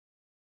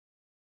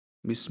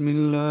بسم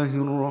الله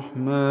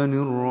الرحمن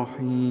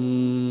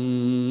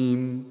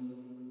الرحيم.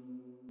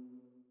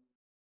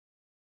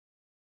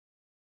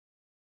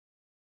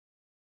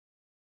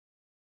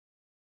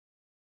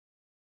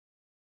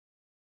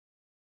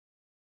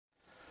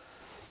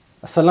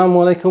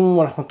 Assalamu alaikum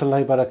wa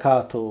rahmatullahi wa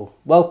barakatuh.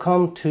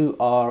 Welcome to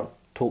our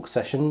talk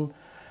session,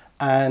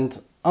 and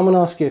I'm going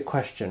to ask you a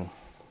question.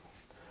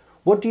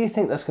 What do you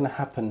think that's going to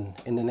happen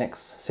in the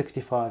next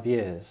 65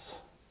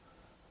 years?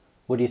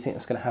 What do you think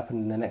that's going to happen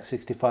in the next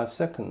 65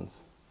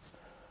 seconds?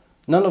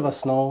 None of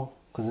us know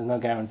because there's no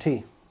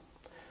guarantee.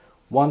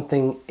 One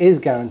thing is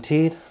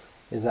guaranteed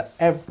is that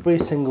every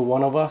single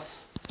one of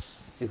us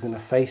is going to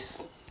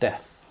face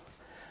death.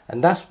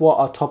 And that's what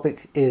our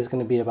topic is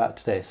going to be about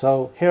today.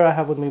 So here I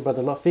have with me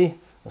Brother Lotfi.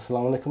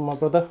 Assalamu alaikum, my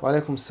brother. Wa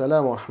alaikum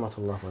salam wa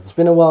rahmatullah. It's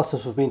been a while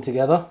since we've been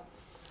together.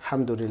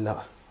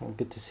 Alhamdulillah.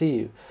 Good to see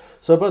you.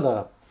 So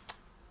brother,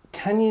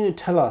 can you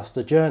tell us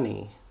the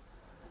journey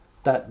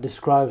that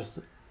describes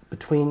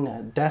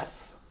between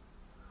death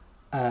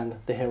and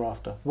the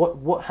hereafter?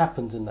 What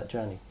happens in that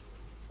journey?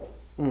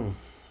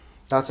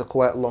 That's a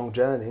quite long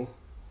journey.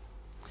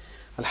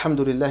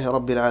 Alhamdulillahi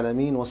Rabbil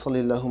Alameen wa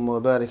salli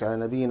Allahumma wa barik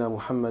ala nabiyyina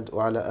Muhammad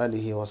wa ala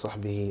alihi wa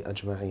sahbihi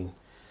ajma'een.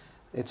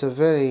 It's a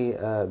very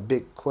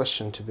big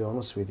question, to be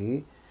honest with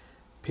you,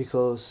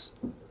 because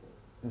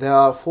there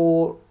are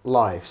 4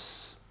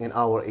 lives in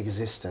our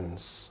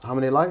existence. How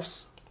many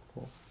lives?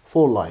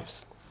 4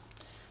 lives.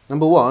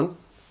 Number 1,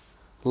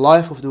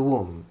 life of the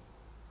womb.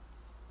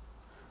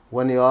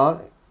 When your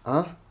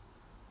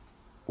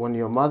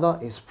mother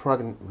is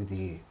pregnant with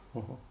you,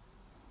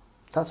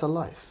 that's a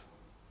life.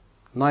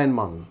 9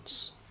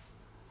 months,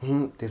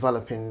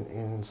 developing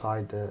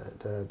inside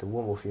the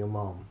womb of your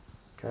mom,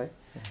 okay?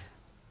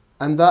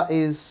 And that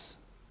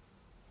is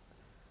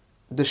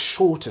the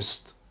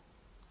shortest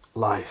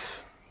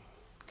life.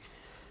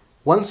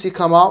 Once you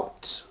come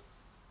out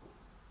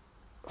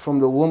from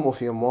the womb of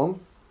your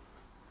mom,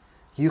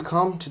 you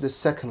come to the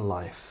second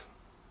life,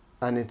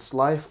 and it's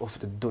life of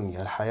the dunya,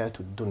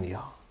 al-hayatul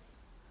dunya,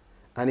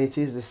 and it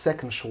is the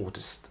second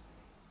shortest.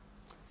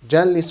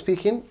 Generally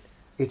speaking,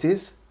 it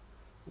is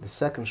the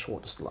second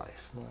shortest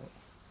life. Right.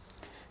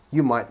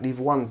 You might live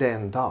one day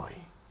and die,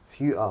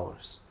 few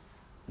hours,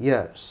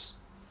 years,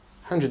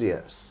 100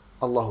 years.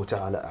 Allahu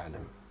Ta'ala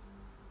a'lam.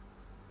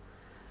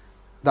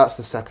 That's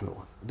the second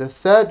one. The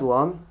third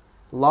one,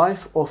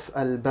 life of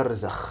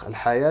al-barzakh,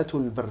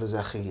 al-hayatul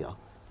barzakhiyya,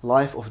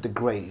 life of the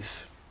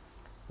grave.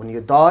 When you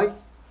die,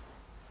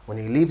 when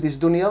you leave this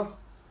dunya,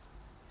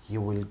 you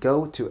will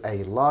go to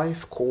a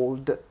life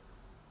called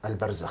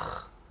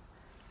al-barzakh.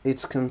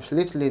 It's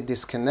completely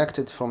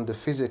disconnected from the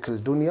physical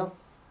dunya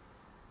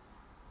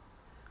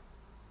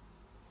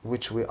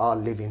which we are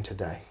living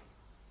today.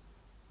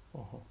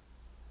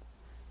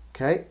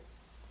 Okay?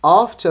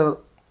 After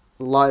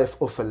life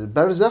of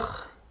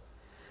al-barzakh,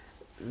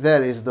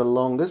 there is the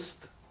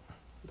longest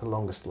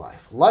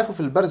life. Life of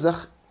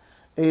al-barzakh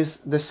is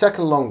the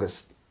second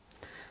longest.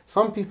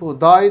 Some people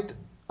died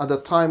at the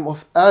time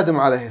of Adam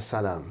alayhi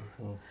salam,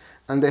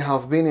 and they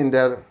have been in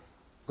their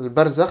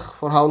al-barzakh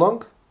for how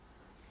long?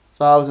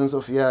 Thousands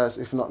of years,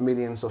 if not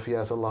millions of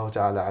years. Allah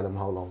Ta'ala alam,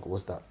 how long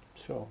was that?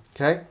 Sure.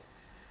 Okay?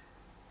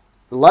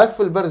 Life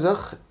of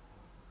al-barzakh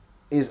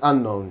is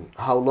unknown,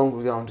 how long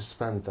we're going to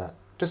spend that.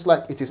 Just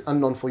like it is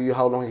unknown for you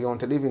how long you're going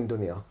to live in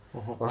dunya,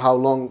 or how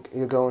long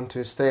you're going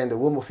to stay in the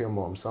womb of your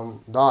mom.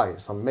 Some die,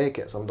 some make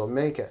it, some don't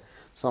make it,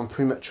 some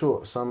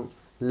premature, some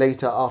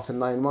later after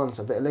 9 months,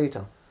 a bit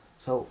later.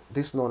 So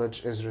this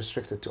knowledge is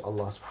restricted to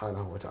Allah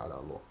subhanahu wa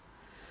ta'ala.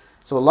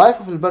 So life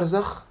of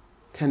al-barzakh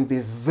can be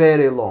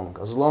very long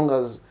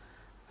as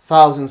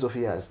thousands of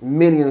years,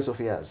 millions of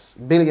years,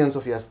 billions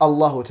of years.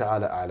 Allahu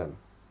Ta'ala a'lam.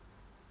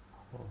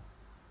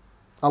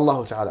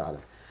 Allahu Ta'ala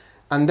a'lam.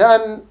 And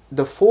then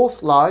the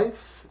 4th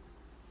life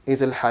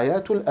is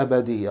al-hayatul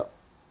abadiyya,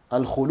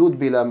 al-khulud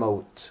bila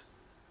maut,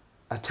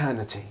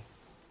 eternity,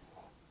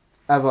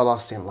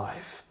 everlasting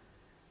life.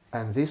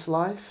 And this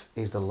life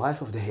is the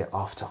life of the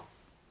hereafter.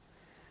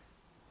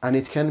 And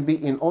it can be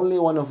in only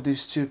one of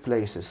these 2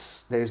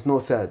 places. There is no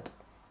third.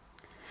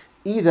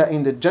 Either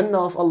in the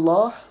Jannah of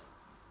Allah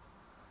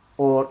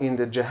or in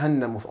the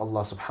Jahannam of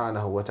Allah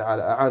subhanahu wa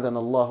ta'ala. أعاذنا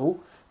الله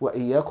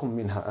وإياكم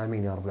منها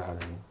آمين يا رب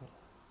العالمين.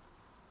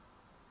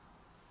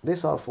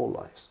 These are 4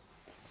 lives.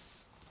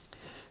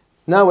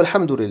 Now,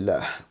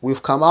 alhamdulillah,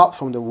 we've come out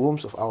from the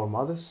wombs of our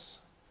mothers.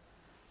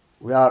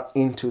 We are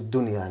into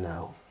dunya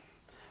now.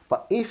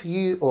 But if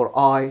you or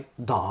I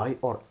die,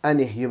 or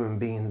any human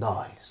being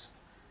dies,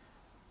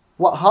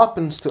 what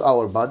happens to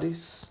our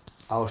bodies,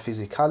 our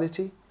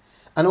physicality,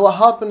 and what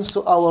happens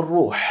to our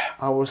ruh,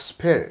 our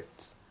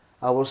spirit,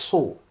 our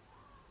soul?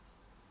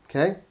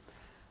 Okay?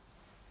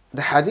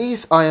 The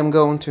hadith I am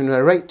going to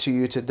narrate to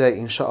you today,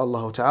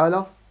 insha'Allah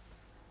ta'ala,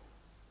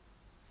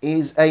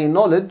 is a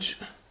knowledge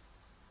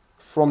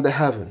from the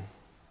heaven.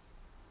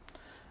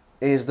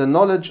 Is the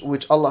knowledge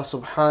which Allah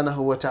subhanahu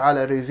wa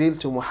ta'ala revealed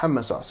to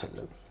Muhammad sallallahu alaihi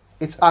wasallam.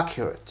 It's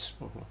accurate.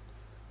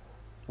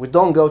 We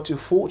don't go to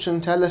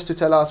fortune tellers to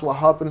tell us what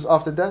happens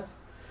after death.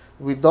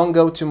 We don't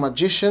go to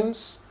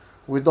magicians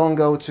We don't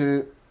go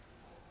to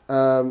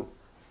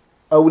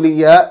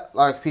awliya,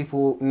 like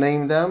people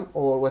name them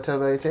or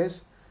whatever it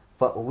is,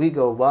 but we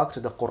go back to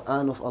the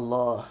Quran of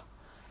Allah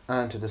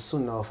and to the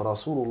Sunnah of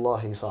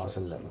Rasulullah sallallahu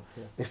alaihi wasallam.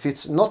 If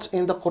it's not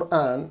in the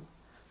Quran,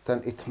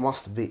 then it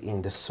must be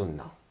in the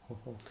Sunnah.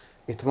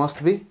 It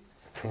must be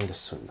in the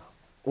Sunnah.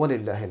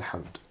 Walillahi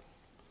alhamd.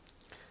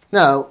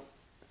 Now,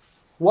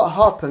 what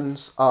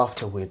happens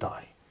after we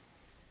die?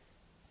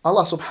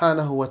 Allah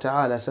subhanahu wa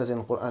ta'ala says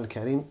in Quran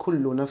al-Kareem,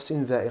 كُلُّ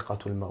نَفْسٍ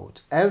ذَائِقَةُ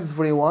الْمَوْتِ.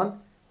 Everyone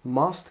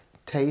must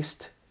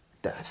taste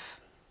death.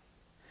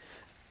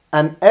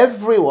 And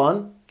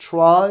everyone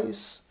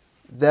tries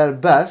their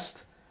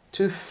best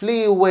to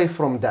flee away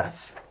from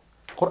death.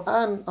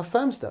 Quran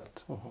affirms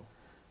that.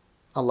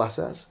 Allah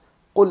says,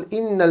 قُلْ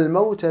إِنَّ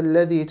الْمَوْتَ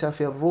الَّذِي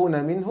تَفِرُّونَ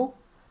مِنْهُ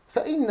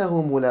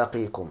فَإِنَّهُ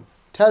مُلَاقِيكُمْ.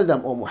 Tell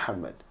them, O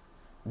Muhammad,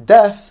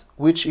 death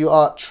which you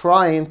are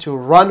trying to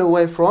run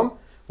away from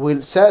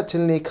will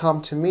certainly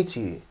come to meet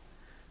you.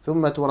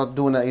 ثُمَّ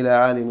تُرَدُّونَ إِلَىٰ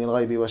عَالِمِ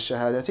الْغَيْبِ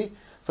وَالشَّهَادَةِ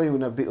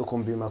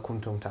فَيُنَبِّئُكُمْ بِمَا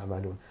كُنْتُمْ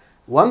تَعْمَلُونَ.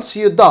 Once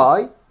you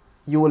die,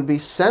 you will be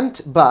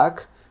sent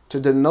back to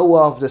the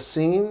knower of the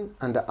seen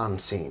and the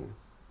unseen,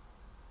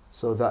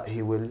 so that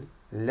he will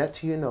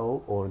let you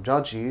know or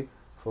judge you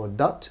for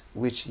that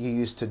which you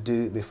used to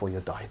do before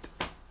you died.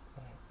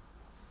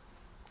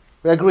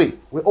 We agree,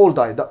 we all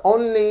die. The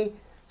only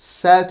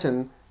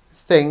certain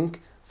thing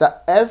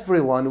that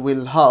everyone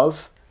will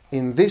have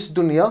in this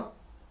dunya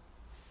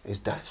is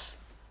death.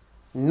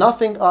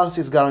 Nothing else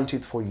is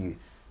guaranteed for you.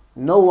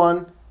 No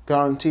one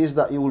guarantees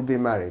that you will be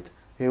married,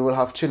 you will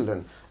have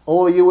children,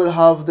 or you will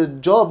have the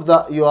job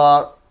that you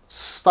are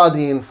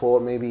studying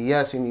for maybe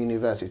years in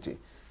university.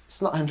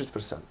 It's not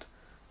 100%.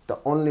 The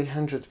only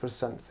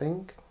 100%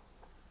 thing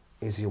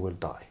is you will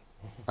die.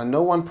 And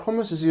no one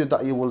promises you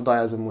that you will die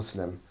as a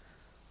Muslim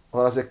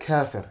or as a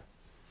kafir.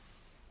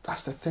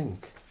 That's the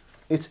thing.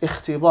 It's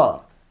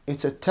ikhtibar.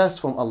 It's a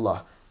test from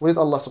Allah. What did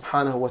Allah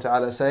subhanahu wa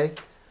ta'ala say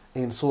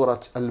in Surah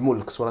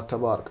Al-Mulk, Surah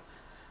Tabarak?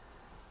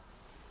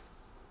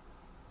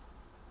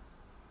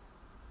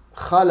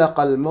 خَلَقَ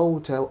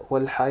الْمَوْتَ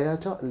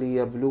وَالْحَيَاةَ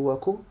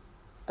لِيَبْلُوَكُمْ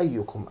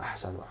أَيُّكُمْ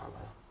أَحْسَنُ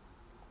عَمَلًا.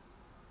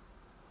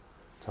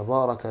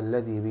 تبارك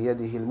الذي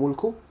بيده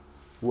الملك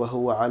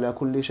وهو على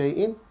كل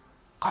شيء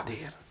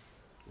قدير.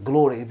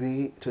 Glory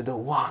be to the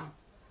one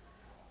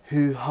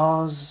who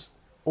has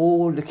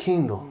all the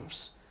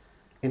kingdoms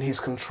in his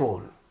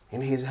control,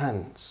 in his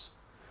hands.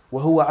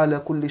 وهو على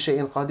كل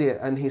شيء قدير,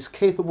 and he is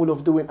capable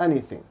of doing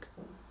anything.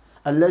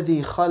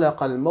 الذي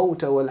خلق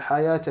الموت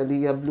والحياة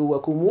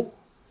ليبلوكم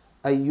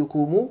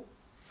أيكم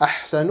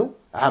أحسن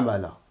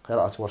عملا.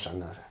 قراءة ورش عن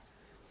نافع.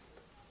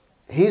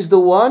 He's the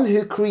one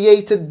who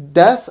created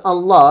death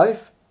and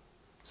life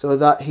so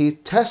that he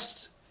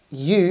tests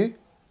you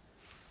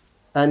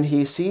and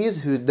he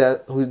sees who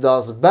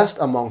does best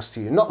amongst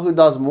you. Not who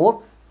does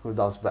more, who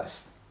does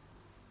best.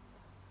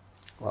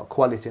 Well,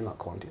 quality, not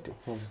quantity.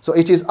 So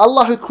it is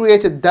Allah who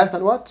created death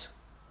and what?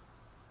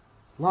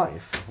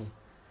 Life.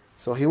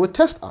 So he would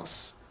test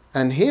us.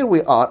 And here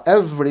we are,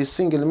 every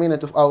single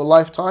minute of our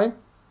lifetime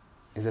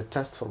is a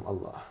test from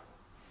Allah.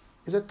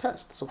 Is a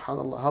test,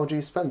 subhanAllah. How do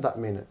you spend that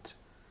minute?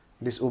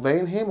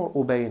 Disobeying him or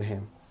obeying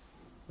him?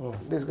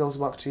 This goes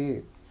back to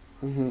you.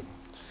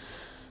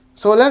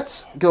 So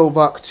let's go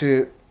back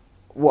to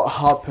what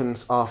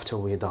happens after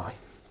we die.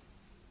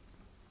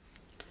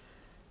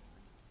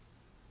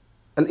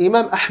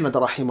 Al-Imam Ahmad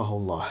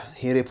rahimahullah,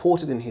 he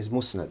reported in his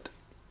Musnad,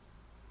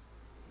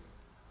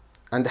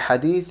 and the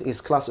hadith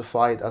is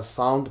classified as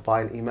sound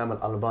by Imam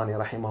Al-Albani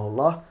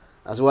rahimahullah,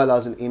 as well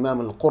as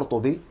Imam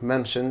Al-Qurtubi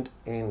mentioned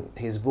in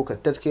his book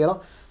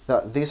Al-Tadhkirah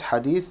that this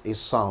hadith is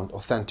sound,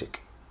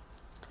 authentic.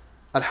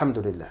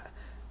 Alhamdulillah.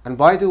 And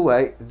by the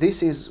way,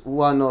 this is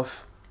one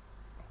of,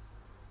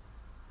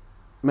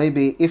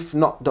 maybe if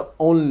not the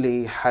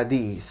only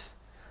hadith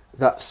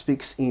that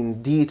speaks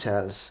in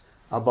details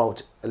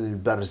about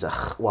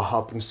al-barzakh, what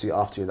happens to you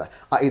after you die.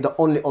 I.e. the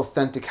only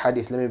authentic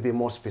hadith, let me be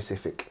more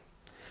specific.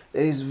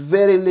 There is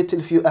very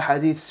little few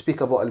ahadith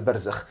speak about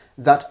al-barzakh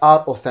that are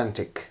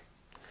authentic.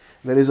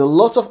 There is a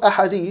lot of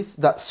ahadith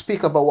that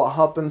speak about what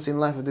happens in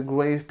life of the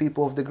grave,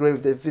 people of the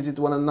grave, they visit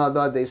one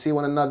another, they see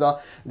one another,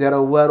 they're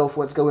aware of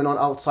what's going on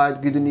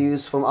outside, good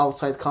news from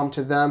outside come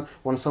to them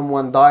when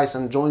someone dies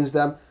and joins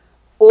them.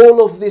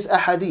 All of these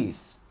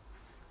ahadith,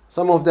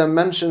 some of them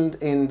mentioned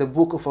in the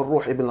book of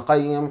Al-Ruh ibn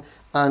Qayyim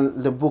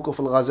and the book of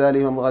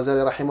Al-Ghazali, Imam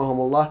Ghazali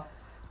rahimahumullah,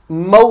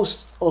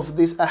 most of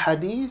these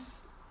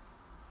ahadith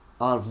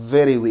are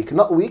very weak.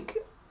 Not weak,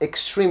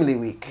 extremely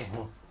weak.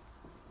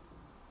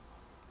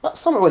 But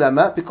some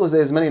ulama, because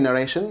there's many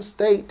narrations,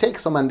 they take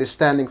some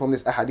understanding from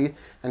this ahadith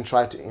and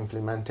try to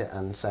implement it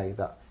and say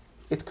that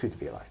it could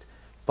be right.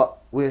 But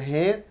we're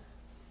here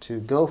to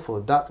go for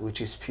that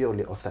which is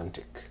purely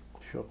authentic.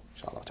 Sure.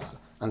 Inshallah ta'ala.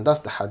 And that's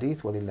the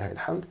hadith, walillahi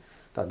alhamd,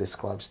 that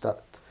describes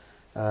that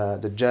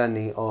the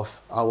journey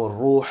of our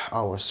ruh,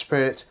 our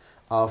spirit,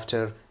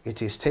 after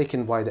it is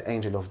taken by the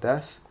angel of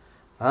death,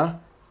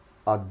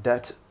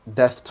 at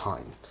death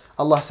time.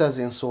 Allah says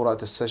in Surah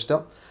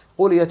As-Sajdah,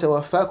 قُلْ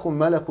يَتَوَفَّاكُمْ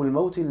مَلَكُ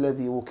الْمَوْتِ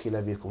الَّذِي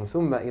وُكِّلَ بِكُمْ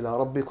ثُمَّ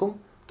إِلَىٰ رَبِّكُمْ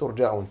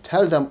تُرْجَعُونَ.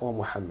 Tell them, O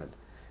Muhammad,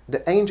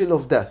 the angel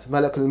of death,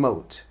 Malak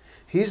al-Maut,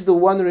 he's the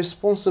one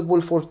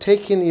responsible for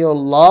taking your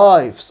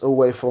lives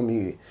away from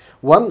you.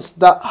 Once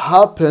that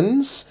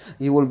happens,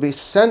 you will be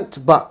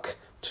sent back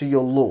to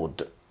your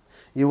Lord.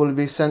 You will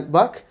be sent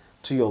back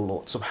to your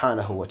Lord,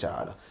 subhanahu wa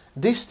ta'ala.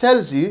 This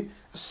tells you,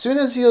 as soon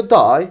as you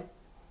die,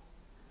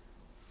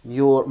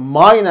 your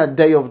minor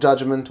day of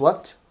judgment,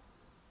 what?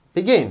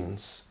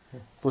 Begins.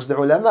 Because the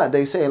ulama,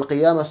 they say,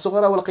 al-qiyamah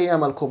al-sughra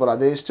wal-qiyamah al-kubra.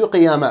 There is two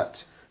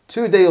qiyamat,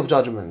 2 days of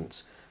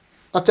judgment.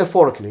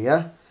 Metaphorically,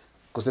 yeah?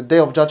 Because the day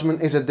of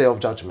judgment is a day of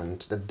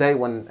judgment. The day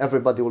when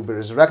everybody will be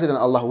resurrected and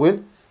Allah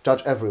will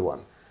judge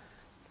everyone.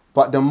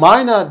 But the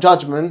minor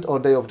judgment or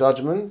day of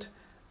judgment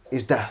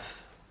is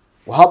death.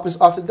 What happens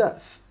after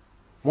death?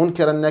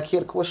 Munkar and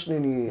Nakir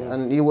questioning you,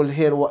 and you will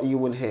hear what you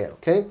will hear.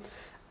 Okay?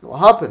 What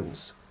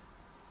happens?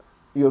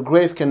 Your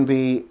grave can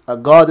be a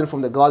garden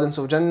from the gardens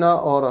of Jannah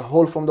or a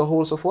hole from the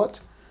holes of what?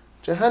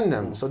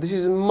 Jahannam. So this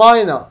is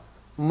minor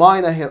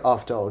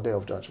hereafter or day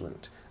of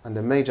judgment. And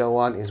the major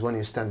one is when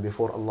you stand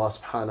before Allah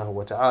subhanahu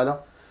wa ta'ala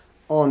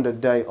on the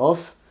day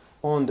of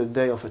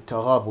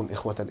التغابن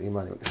إخوة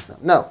الإيمان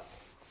والإسلام. Now,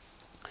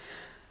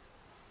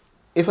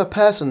 if a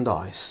person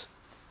dies,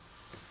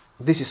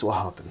 this is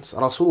what happens.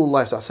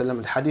 Rasulullah صلى الله عليه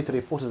وسلم, the hadith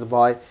reported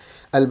by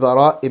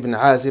Al-Bara ibn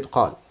Azib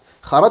قال: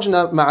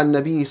 خرجنا مع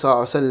النبي صلى الله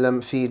عليه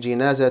وسلم في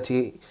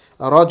جنازة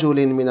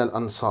رجل من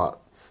الأنصار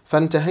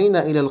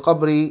فانتهينا إلى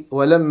القبر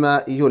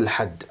ولما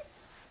يلحد.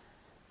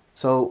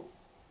 So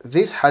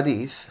this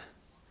hadith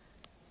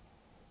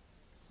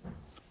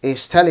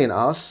is telling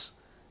us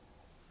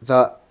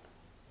that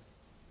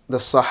the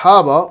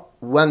Sahaba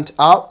went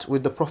out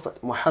with the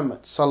Prophet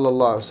Muhammad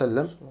sallallahu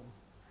alaihi wasallam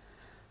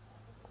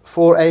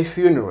for a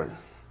funeral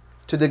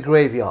to the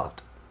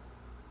graveyard.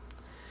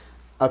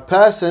 A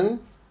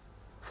person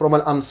from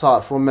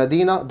Al-Ansar, from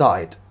Medina,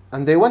 died,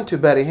 and they went to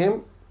bury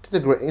him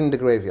in the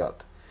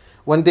graveyard.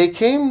 When they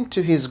came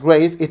to his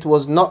grave, it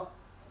was not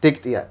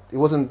digged yet. It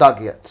wasn't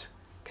dug yet.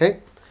 Okay?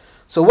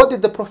 So what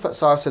did the Prophet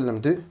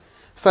ﷺ do?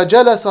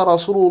 فَجَلَسَ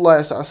رَسُولُ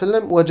اللَّهِ صَلَّى اللَّهُ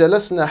عَلَيْهِ وَسَلَّمَ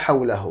وَجَلَسْنَا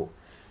حَوْلَهُ.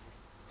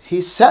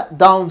 He sat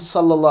down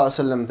sallallahu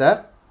alaihi wasallam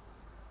there,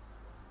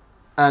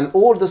 and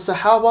all the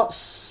Sahaba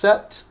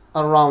sat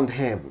around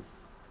him.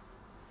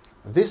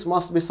 This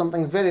must be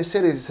something very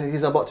serious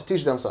he's about to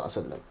teach them sallallahu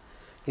alaihi wasallam.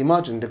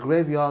 Imagine the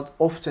graveyard,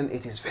 often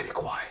it is very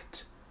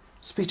quiet,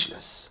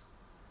 speechless.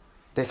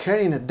 They're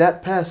carrying a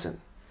dead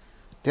person.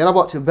 They're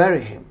about to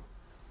bury him.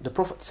 The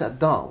Prophet sat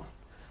down.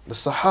 The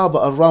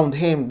Sahaba around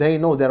him, they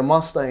know their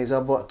master is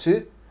about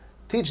to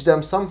teach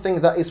them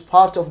something that is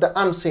part of the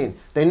unseen.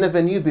 They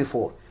never knew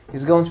before.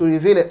 He's going to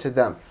reveal it to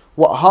them.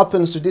 What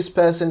happens to this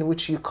person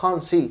which you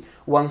can't see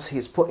once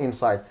he's put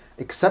inside,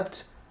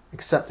 except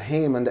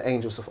him and the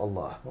angels of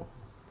Allah.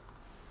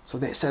 So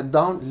they sat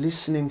down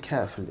listening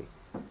carefully.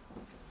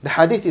 The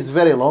hadith is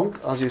very long,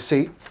 as you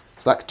see.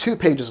 It's like 2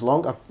 pages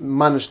long. I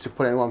managed to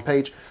put it in 1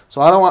 page.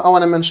 So I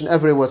want to mention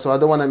every word, so I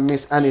don't want to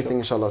miss anything,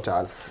 inshallah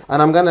ta'ala.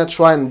 And I'm going to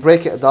try and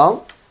break it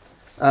down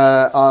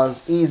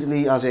as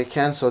easily as I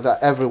can so that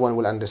everyone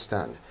will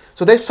understand.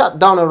 So they sat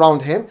down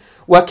around him.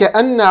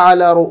 وَكَأَنَّ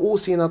عَلَى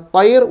رُؤُوسِنَا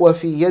الطَّيْرُ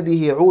وَفِي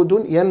يَدِهِ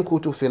عُودٌ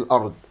يَنْكُتُ فِي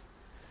الْأَرْضِ.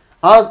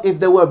 As if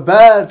there were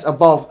birds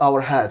above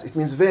our heads. It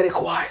means very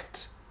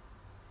quiet.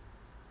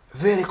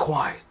 Very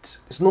quiet.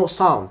 There's no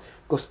sound.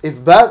 Because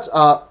if birds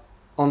are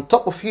on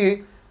top of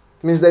you,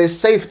 it means there is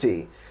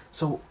safety.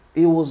 So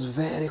it was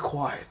very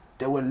quiet.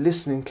 They were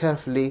listening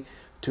carefully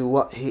to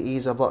what he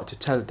is about to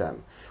tell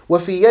them.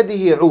 وَفِي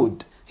يَدِهِ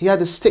عُود. He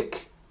had a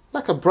stick,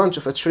 like a branch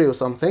of a tree or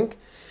something.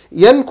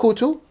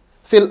 يَنْكُتُ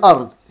فِي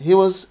الْأَرْضِ. He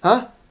was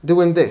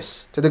doing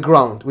this to the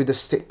ground with the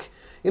stick.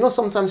 You know,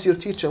 sometimes your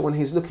teacher, when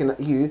he's looking at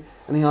you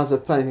and he has a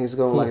pen, he's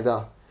going like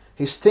that.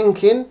 He's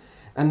thinking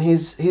and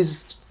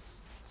he's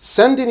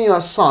sending you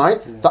a sign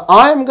that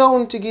I'm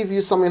going to give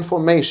you some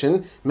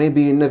information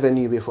maybe you never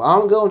knew before.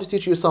 I'm going to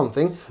teach you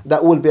something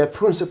that will be a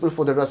principle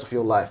for the rest of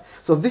your life.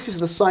 So this is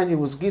the sign he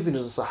was giving to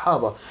the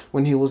Sahaba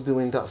when he was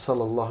doing that,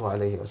 sallallahu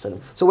alayhi wa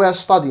sallam. So we are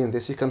studying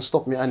this. You can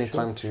stop me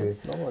anytime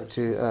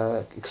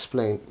to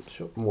explain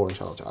more,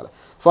 inshallah ta'ala.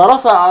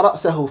 فَرَفَعَ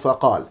رَأْسَهُ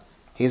فَقَالَ.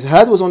 His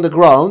head was on the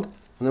ground,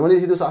 and then what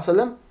did he do, sallallahu alayhi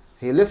wa sallam?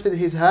 He lifted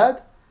his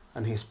head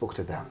and he spoke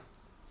to them.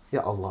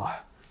 Ya Allah.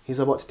 He's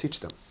about to teach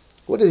them.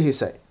 What did he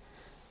say?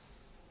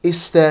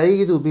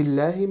 استعيذ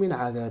بالله من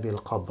عذاب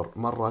القبر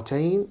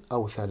مرتين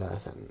أو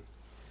ثلاثا.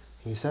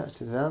 He said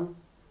to them,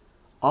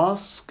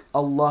 ask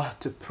Allah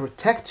to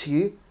protect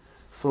you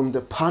from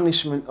the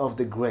punishment of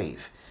the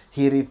grave.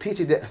 He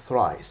repeated it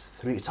thrice,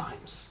 3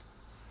 times.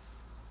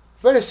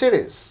 Very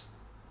serious.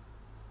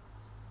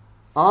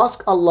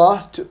 Ask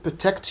Allah to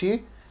protect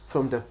you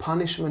from the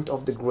punishment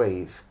of the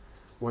grave.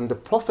 When the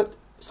Prophet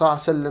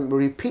ﷺ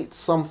repeats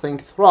something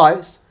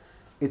thrice,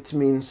 it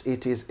means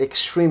it is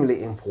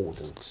extremely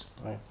important.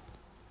 Right.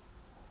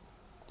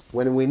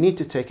 When we need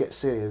to take it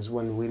serious,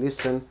 when we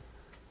listen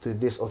to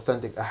this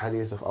authentic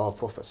hadith of our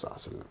Prophet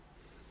ﷺ.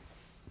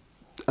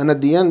 And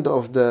at the end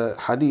of the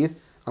hadith,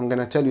 I'm going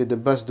to tell you the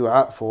best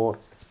dua for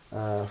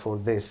for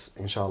this,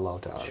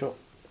 inshallah ta'ala. Sure.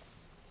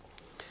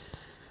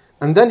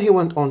 And then he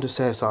went on to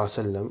say, صلى الله عليه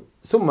وسلم,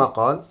 ثم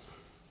قال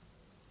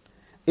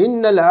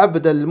إن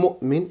العبد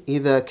المؤمن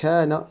إذا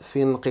كان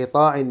في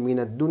انقطاع من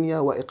الدنيا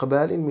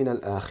وإقبال من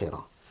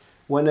الآخرة.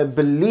 When a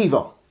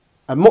believer,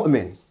 a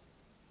mu'min,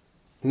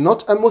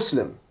 not a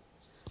Muslim,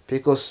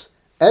 because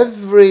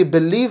every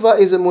believer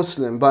is a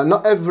Muslim, but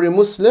not every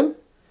Muslim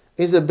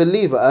is a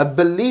believer. A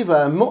believer,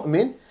 a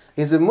mu'min,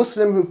 is a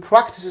Muslim who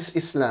practices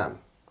Islam.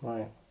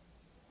 Right.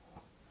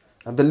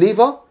 A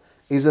believer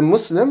is a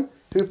Muslim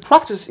who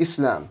practices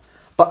Islam.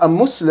 But a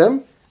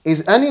Muslim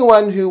is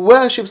anyone who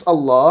worships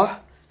Allah,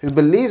 who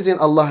believes in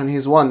Allah and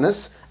His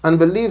oneness, and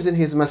believes in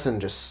His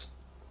messengers.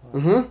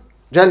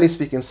 Generally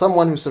speaking,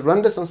 someone who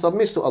surrenders and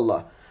submits to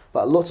Allah.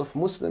 But lots of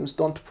Muslims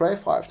don't pray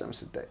 5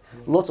 times a day.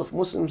 Lots of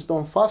Muslims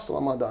don't fast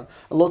Ramadan.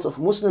 Lots of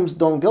Muslims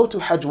don't go to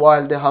Hajj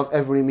while they have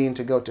every mean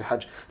to go to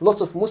Hajj.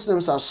 Lots of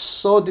Muslims are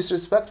so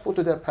disrespectful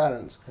to their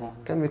parents.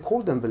 Can we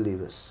call them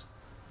believers?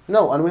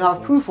 No, and we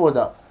have proof for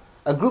that.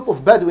 A group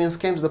of Bedouins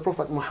came to the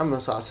Prophet Muhammad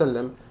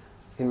ﷺ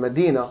in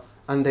Medina,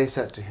 and they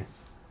said to him,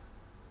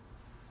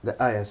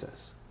 the ayah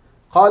says,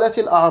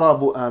 قالت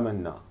الأعراب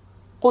آمنا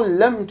قل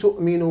لم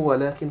تؤمنوا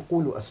ولكن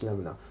قولوا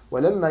أسلمنا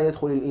ولما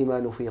يدخل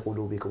الإيمان في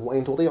قلوبكم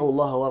وإن تطيعوا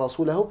الله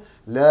ورسوله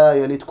لا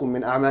يلدكم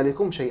من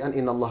أعمالكم شيئا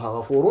إن الله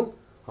غفور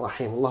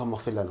رحيم اللهم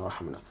اغفر لنا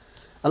وارحمنا.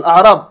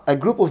 Al-A'rab, a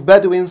group of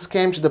Bedouins,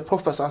 came to the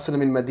Prophet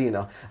ﷺ in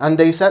Medina, and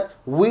they said,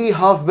 we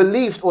have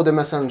believed, O the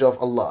Messenger of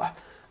Allah.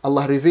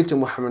 Allah revealed to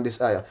Muhammad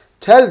this ayah.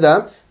 Tell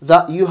them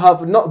that you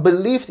have not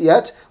believed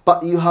yet,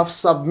 but you have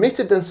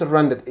submitted and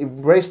surrendered,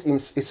 embraced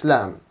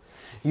Islam.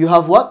 You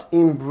have what?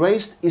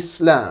 Embraced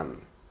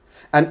Islam.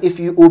 And if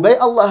you obey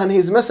Allah and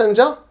His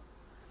Messenger,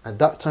 at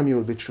that time you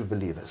will be true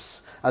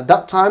believers. At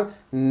that time,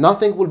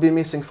 nothing will be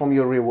missing from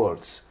your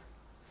rewards.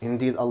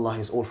 Indeed, Allah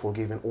is all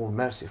forgiving, all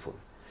merciful.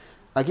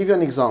 I'll give you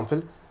an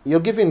example. You're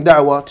giving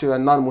da'wah to a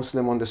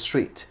non-Muslim on the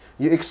street.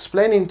 You're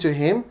explaining to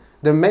him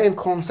the main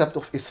concept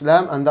of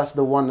Islam, and that's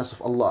the oneness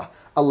of Allah.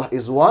 Allah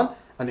is one,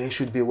 and He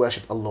should be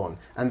worshipped alone.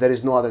 And there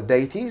is no other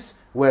deities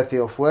worthy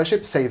of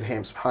worship save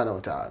Him, subhanahu wa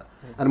ta'ala.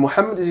 And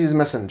Muhammad is His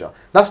messenger.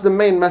 That's the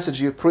main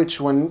message you preach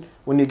when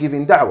you're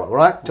giving da'wah,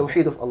 right?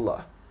 Tawheed of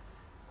Allah.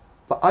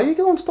 But are you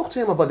going to talk to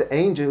him about the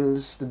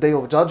angels, the day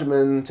of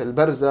judgment,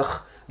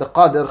 al-barzakh, the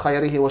qadr,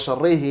 khayrihi wa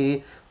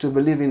sharrihi, to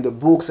believe in the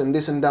books and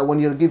this and that when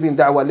you're giving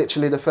da'wah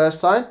literally the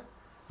first time?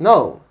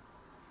 No.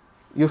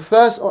 You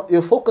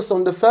focus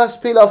on the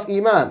first pillar of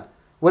Iman,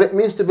 what it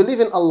means to believe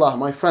in Allah,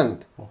 my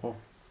friend.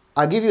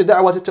 I give you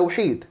da'wah to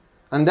Tawheed.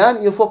 And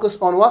then you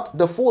focus on what?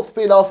 The 4th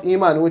pillar of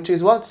Iman, which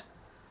is what?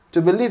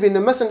 To believe in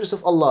the messengers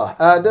of Allah,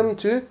 Adam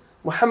to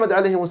Muhammad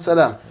alayhi wa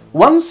salam.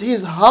 Once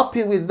he's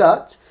happy with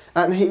that,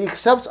 and he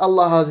accepts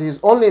Allah as his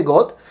only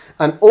God,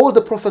 and all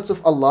the prophets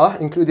of Allah,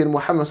 including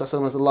Muhammad as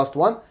the last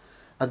one,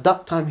 at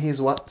that time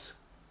he's what?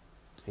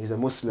 He's a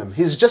Muslim.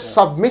 He's just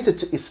submitted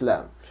to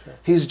Islam.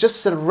 He's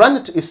just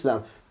surrendered to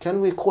Islam.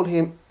 Can we call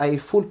him a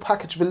full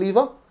package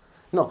believer?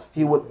 No,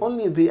 he will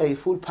only be a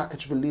full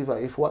package believer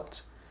if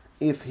what?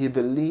 If he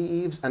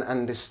believes and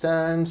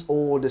understands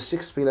all the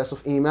 6 pillars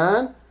of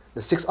Iman,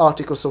 the 6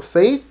 articles of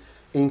faith,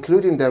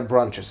 including their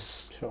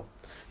branches. Sure.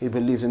 He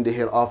believes in the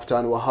hereafter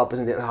and what happens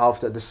in the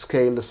hereafter, the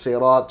scale, the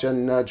sirat,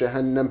 Jannah,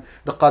 Jahannam,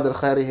 the qadr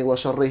khayrihi wa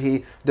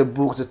sharrihi, the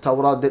books, the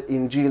Tawrat, the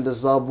Injil, the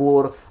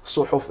Zabur,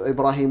 Suhuf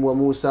Ibrahim wa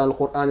Musa, the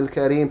Quran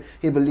al-Karim.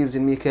 He believes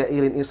in Mikael,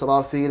 in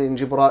Israfil, in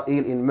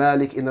Jibra'il, in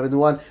Malik, in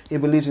Ridwan. He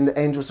believes in the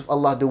angels of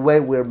Allah the way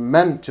we're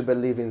meant to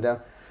believe in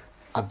them.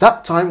 At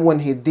that time, when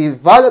he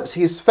develops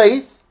his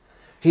faith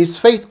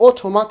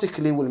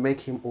automatically will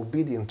make him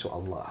obedient to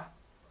Allah.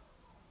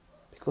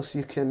 Because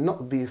you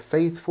cannot be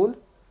faithful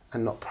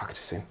and not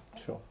practicing.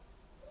 Sure.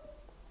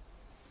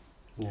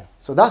 Yeah.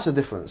 So that's the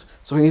difference.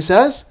 So he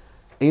says,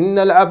 إِنَّ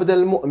الْعَبْدَ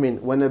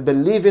الْمُؤْمِنِ, when a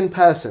believing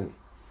person,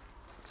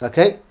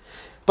 okay?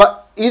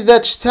 But إِذَا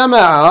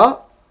اجْتَمَعَ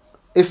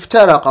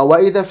افترق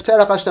وإذا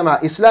افترق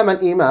اجتمع. Islam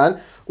and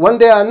Iman, when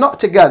they are not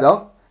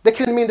together, they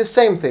can mean the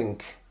same thing.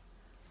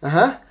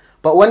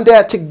 But when they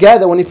are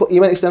together, when you put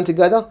Iman and Islam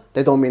together,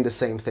 they don't mean the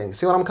same thing.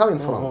 See where I'm coming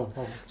from?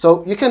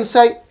 So you can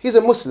say, he's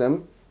a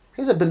Muslim,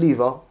 he's a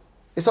believer,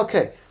 it's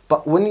okay.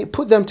 But when you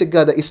put them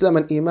together, Islam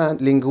and Iman,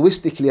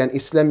 linguistically and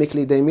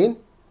Islamically, they mean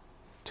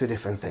 2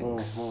 different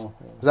things.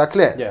 Is that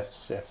clear?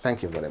 Yes, yes.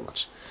 Thank you very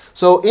much.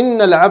 So, إِنَّ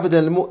الْعَبْدَ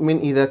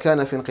الْمُؤْمِنِ إِذَا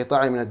كَانَ فِي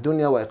انْقِطَاعٍ مِنَ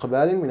الدُّنْيَا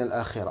وَإِقْبَالٍ مِنَ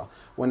الْآخِرَةِ.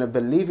 When a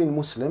believing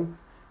Muslim,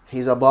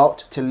 he's about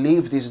to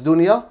leave this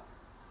dunya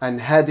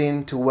and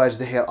heading towards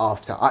the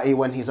hereafter, i.e.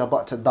 when he's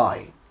about to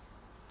die.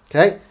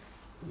 Okay?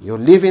 You're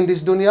leaving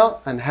this dunya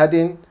and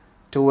heading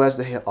towards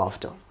the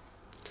hereafter.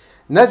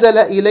 نزل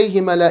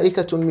إليه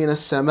ملائكة من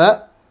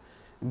السماء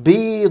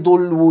بيض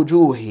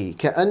الوجوه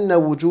كأن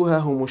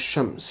وجوههم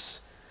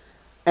الشمس.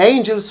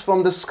 Angels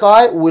from the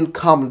sky will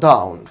come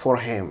down for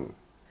him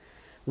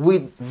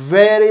with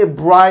very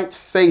bright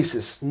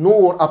faces,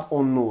 nur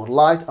upon nur,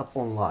 light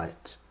upon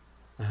light.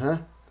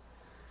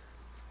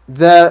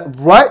 The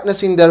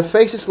brightness in their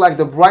faces like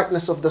the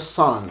brightness of the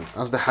sun,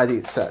 as the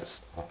hadith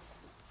says.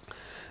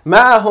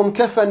 معهم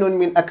كفن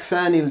من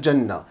أكفان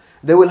الجنة.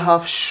 They will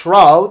have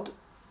shroud.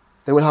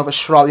 They will have a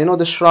shroud. You know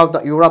the shroud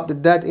that you wrap the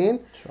dead in?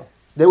 Sure.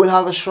 They will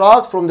have a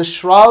shroud from the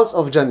shrouds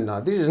of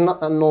Jannah. This is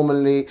not a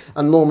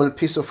normal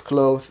piece of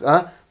cloth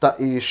that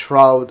you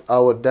shroud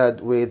our dead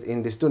with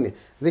in this dunya.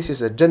 This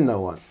is a Jannah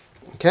one.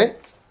 Okay?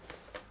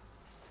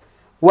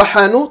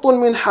 وحنوط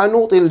من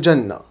حنوط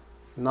الجنة.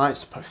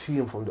 Nice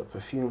perfume from the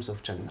perfumes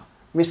of Jannah.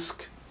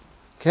 Misk.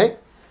 Okay?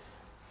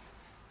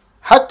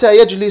 حتى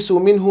يجلس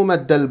منه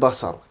مد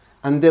البصر.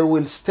 And they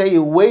will stay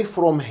away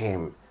from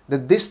him the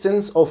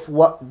distance of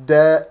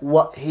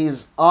what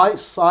his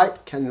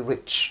eyesight can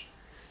reach.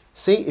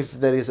 See, if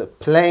there is a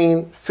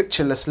plain,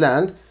 featureless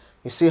land,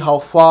 you see how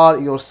far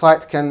your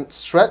sight can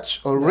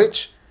stretch or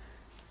reach?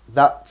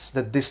 That's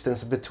the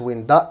distance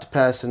between that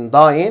person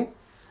dying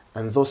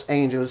and those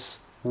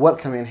angels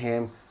welcoming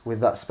him with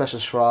that special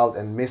shroud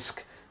and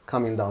misk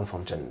coming down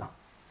from Jannah.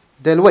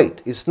 They'll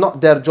wait. It's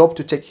not their job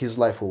to take his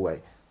life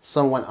away.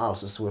 Someone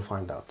else's will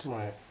find out.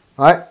 Right.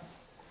 Right?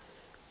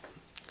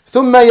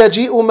 ثم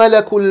يجيء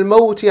ملك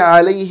الموت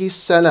عليه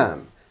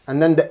السلام.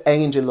 And then the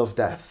angel of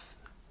death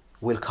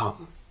will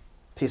come.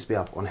 Peace be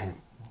upon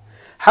him.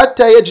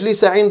 حتى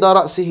يجلس عند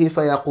رأسه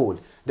فيقول.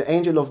 The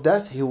angel of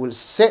death, he will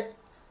sit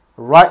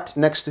right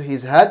next to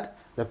his head,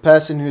 the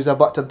person who is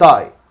about to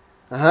die.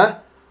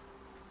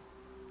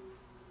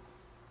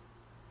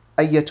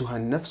 أيتها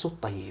النفس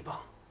الطيبة.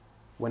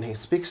 When he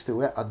speaks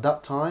to it at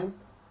that time,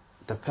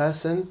 the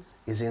person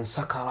is in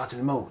سكرات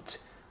الموت,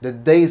 the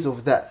days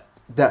of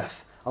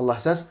death. Allah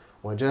says,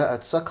 وَجَاءَتْ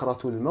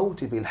سَكْرَةُ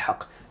الْمَوْتِ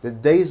بِالْحَقِّ. The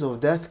days of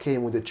death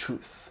came with the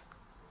truth.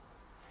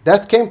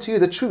 Death came to you,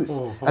 the truth.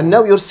 And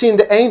now you're seeing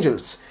the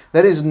angels.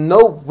 There is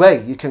no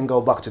way you can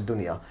go back to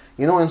dunya.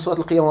 You know in Surah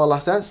Al-Qiyamah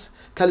Allah says,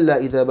 كَلَّا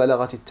إِذَا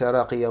بَلَغَتِ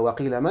التَّرَاقِيَ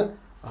وَقِيلَ مَنْ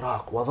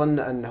رَاقٍ وَظَنَّ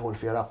أَنَّهُ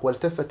الْفِرَاقُ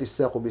وَالْتَفَّتِ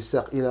السَّاقُ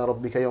بِالسَّاقِ إِلَى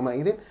رَبِّكَ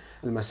يَوْمَئِذٍ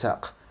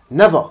الْمَسَاقُ.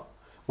 Never.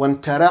 When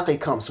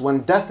taraqi comes,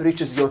 when death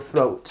reaches your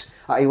throat,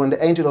 i.e. when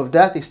the angel of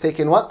death is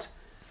taking what?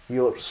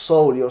 Your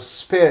soul, your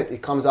spirit,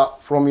 it comes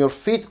out from your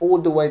feet all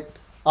the way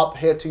up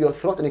here to your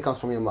throat and it comes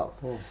from your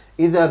mouth.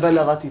 إِذَا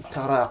بَلَغَتِ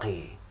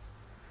التَّرَاقِي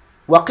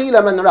وَقِيلَ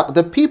مَنْ رَاقٍ.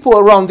 The people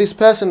around this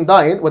person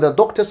dying, whether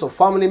doctors or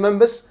family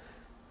members,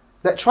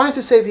 they're trying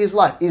to save his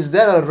life. Is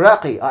there a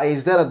raqi?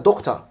 Is there a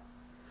doctor?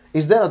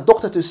 Is there a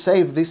doctor to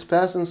save this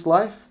person's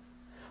life?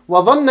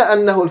 وَظَنَّ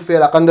أَنَّهُ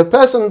الْفِرَاقِ. And the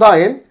person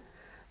dying,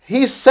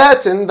 he's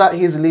certain that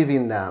he's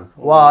leaving them.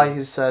 Why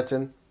he's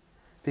certain?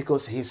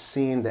 Because he's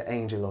seen the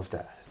angel of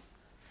death.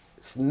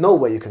 There's no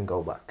way you can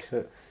go back.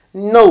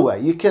 No way.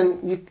 You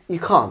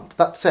can't.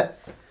 That's it.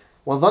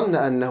 وَظَنَّ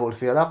أَنَّهُ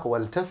الْفِرَاقُ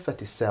وَالْتَفَّتِ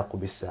السَّاقُ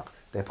بِالسَّاقِ.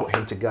 They put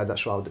him together,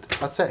 shrouded.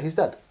 That's it. He's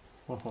dead.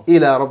 إِلَى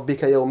رَبِّكَ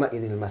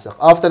يَوْمَئِذٍ الْمَسَاقُ.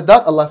 After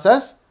that, Allah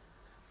says,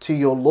 to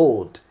your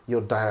Lord,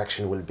 your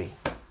direction will be.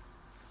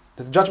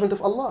 The judgment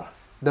of Allah,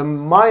 the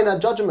minor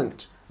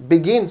judgment,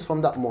 begins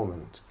from that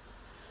moment.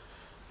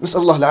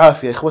 نسأل الله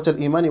العافية. إخوة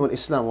الإيمان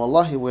والإسلام.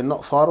 Wallahi, we're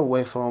not far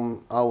away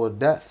from our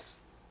deaths.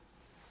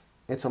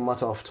 It's a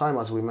matter of time,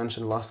 as we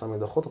mentioned last time in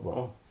the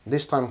khutbah.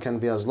 This time can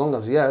be as long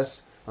as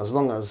years, as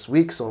long as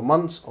weeks or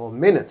months or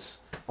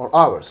minutes or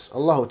hours.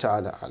 Allahu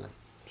Ta'ala alam.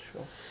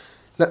 Sure.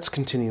 Let's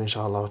continue,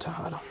 inshallah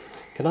Ta'ala.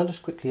 Can I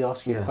just quickly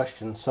ask you Yes. a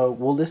question? So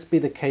will this be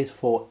the case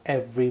for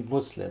every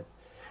Muslim?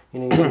 You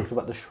know, you talked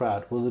about the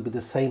shroud. Will it be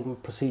the same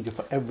procedure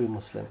for every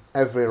Muslim?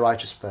 Every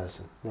righteous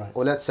person. Right.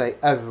 Or let's say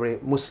every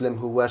Muslim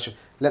who worships.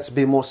 Let's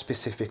be more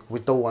specific.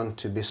 We don't want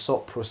to be so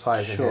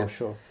precise in here.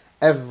 Sure.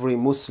 Every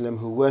Muslim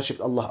who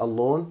worshipped Allah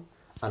alone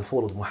and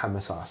followed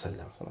Muhammad sallallahu alaihi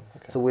wasallam.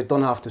 Okay. So we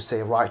don't have to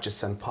say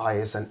righteous and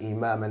pious and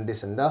imam and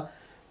this and that.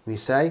 We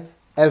say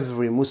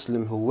every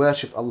Muslim who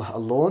worshipped Allah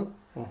alone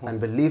and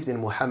believed in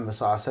Muhammad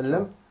sallallahu alaihi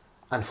wasallam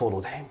and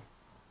followed him.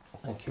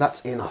 Thank you.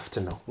 That's enough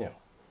to know. Yeah.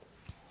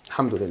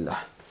 Alhamdulillah.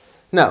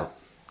 Now,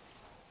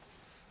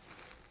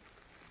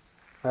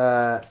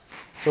 so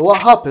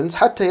what happens?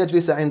 حتى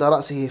يجلس عند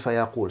رأسه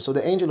فيقول. So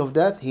the angel of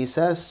death, he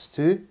says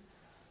to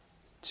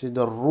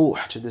the ruh,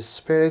 to the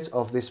spirit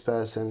of this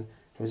person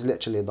who is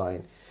literally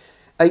dying,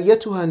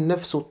 أيتها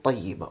النفس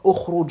الطيبة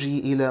أخرجي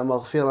إلى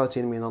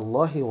مغفرة من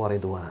الله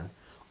ورضوان.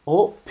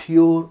 O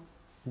pure,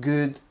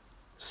 good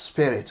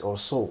spirit or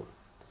soul,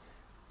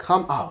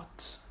 come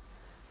out.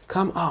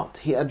 Come out.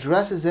 He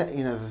addresses it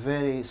in a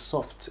very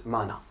soft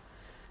manner.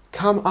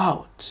 Come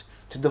out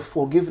to the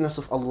forgiveness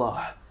of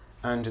Allah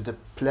and the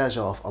pleasure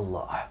of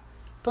Allah.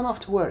 Don't have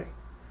to worry.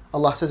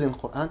 Allah says in the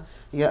Quran,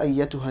 يا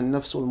أيتها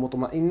النفس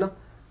المطمئنة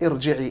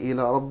ارجعي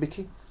إلى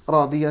ربك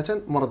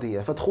راضية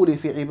مرضية فادخلي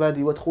في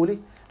عبادي وادخلي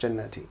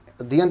جنتي.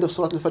 At the end of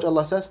Surah Al-Fajr,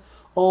 Allah says,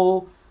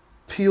 O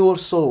pure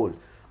soul,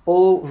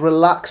 O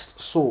relaxed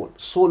soul,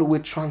 soul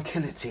with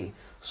tranquility,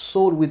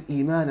 soul with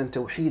iman and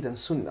tawheed and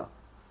sunnah.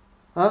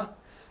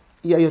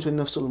 يا أيتها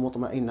النفس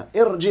المطمئنة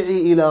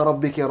ارجعي إلى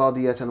ربك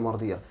راضية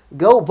مرضية.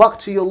 Go back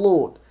to your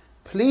Lord,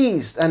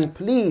 pleased and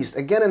pleased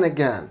again and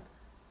again.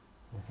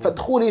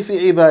 فادخلي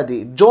في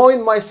عبادي.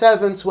 Join my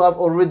servants who have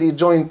already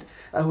joined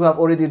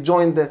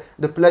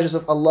the pleasures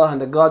of Allah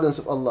and the gardens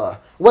of Allah.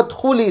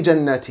 وادخلي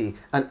جنتي.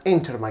 And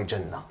enter my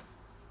Jannah.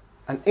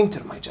 And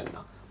enter my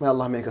Jannah. May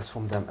Allah make us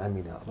from them.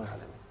 Ameen ya Rabbal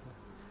Alameen.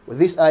 With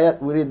this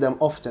ayat, we read them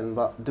often,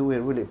 but do we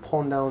really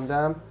ponder on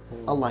them?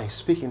 Allah is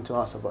speaking to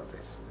us about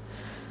this.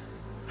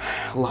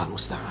 Allah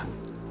al-Musta'an.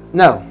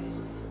 Now,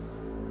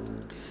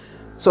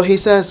 so he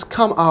says,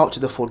 come out to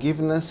the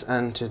forgiveness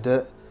and to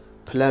the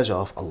pleasure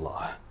of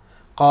Allah.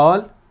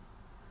 قال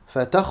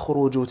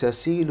فتخرج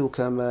تسيل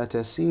كما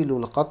تسيل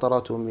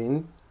القطرة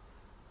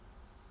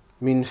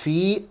من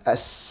في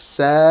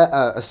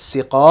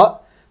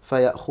السقاء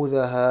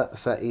فيأخذها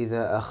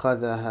فإذا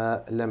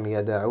أخذها لم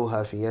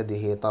يدعوها في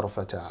يده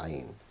طرفة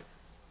عين.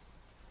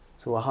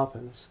 So what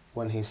happens?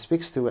 When he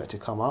speaks to it to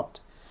come out,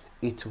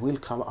 it will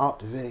come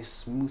out very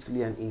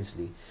smoothly and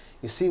easily.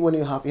 You see, when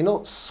you have,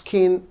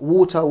 skin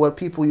water, where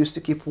people used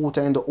to keep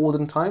water in the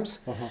olden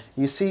times,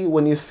 you see,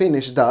 when you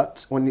finish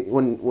that, when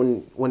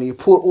you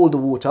pour all the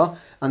water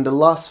and the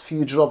last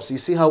few drops, you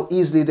see how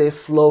easily they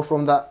flow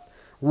from that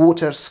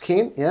water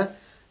skin, yeah?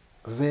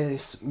 Very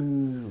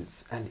smooth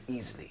and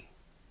easily.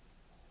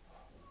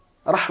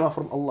 Rahmah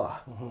from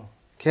Allah.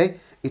 Okay?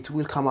 It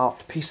will come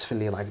out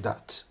peacefully like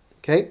that.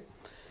 Okay?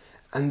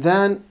 And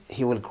then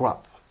he will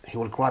grab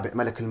it,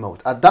 Malak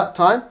al-Maut. At that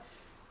time,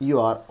 you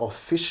are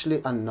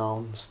officially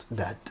announced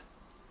dead.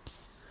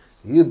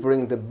 You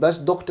bring the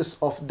best doctors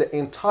of the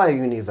entire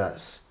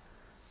universe.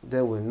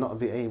 They will not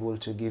be able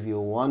to give you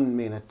 1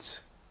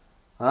 minute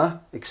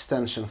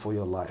extension for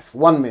your life.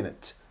 1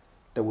 minute.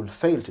 They will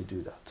fail to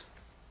do that.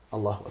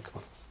 Allahu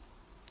Akbar.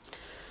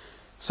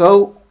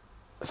 So,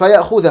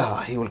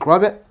 فَيَأْخُذَهَا, he will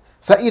grab it.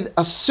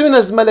 As soon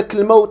as Malak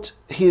al-Maut,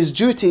 his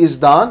duty is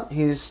done,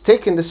 he's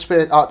taken the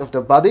spirit out of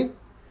the body,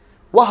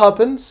 what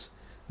happens?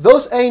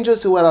 Those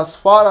angels who were as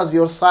far as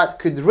your sight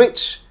could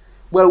reach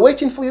were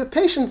waiting for you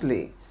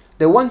patiently.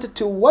 They wanted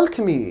to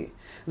welcome you.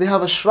 They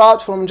have a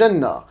shroud from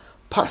Jannah,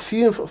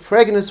 perfume,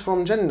 fragrance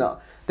from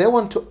Jannah. They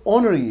want to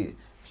honor you.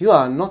 You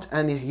are not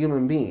any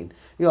human being.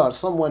 You are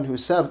someone who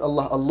served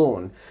Allah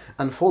alone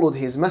and followed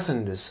His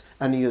messengers,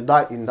 and you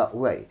died in that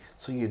way.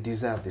 So you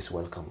deserve this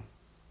welcome.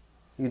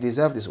 You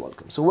deserve this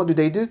welcome. So what do?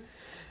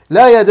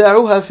 لا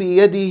يدعوها في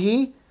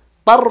يده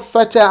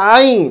طرفة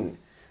عين.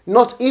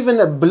 Not even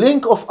a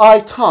blink of eye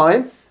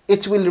time,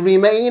 it will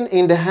remain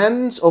in the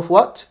hands of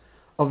what?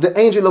 Of the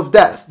angel of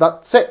death.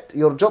 That's it.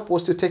 Your job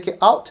was to take it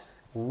out.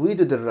 We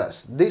do the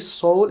rest. This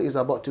soul is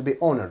about to be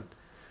honored.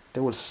 They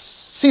will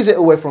seize it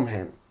away from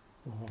him.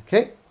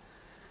 Okay?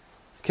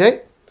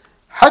 Okay?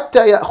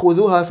 حتى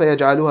يأخذوها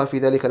فيجعلوها في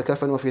ذلك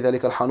الكفن وفي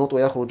ذلك الحنوط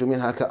ويخرج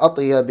منها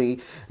كأطيب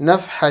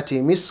نفحة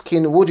مسك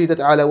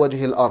وجدت على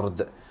وجه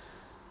الأرض.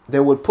 They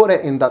will put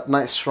it in that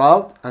nice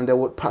shroud and they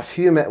will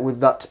perfume it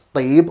with that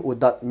tayyib, with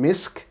that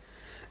misk,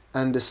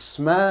 and the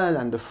smell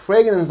and the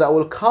fragrance that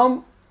will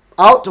come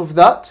out of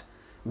that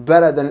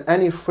better than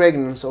any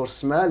fragrance or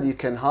smell you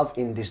can have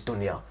in this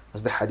dunya,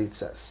 as the hadith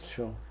says.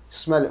 Sure.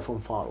 Smell it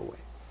from far away.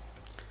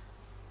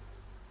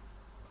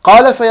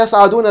 قال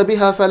فيصعدون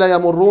بها فلا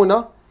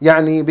يمرون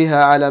يعني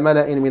بها على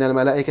ملأ من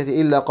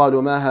الملائكة إلا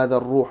قالوا ما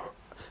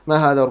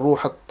هذا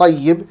الروح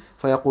الطيب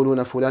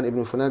فيقولون فلان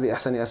ابن فلان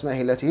بأحسن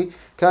أسمائه التي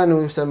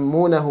كانوا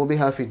يسمونه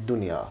بها في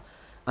الدنيا.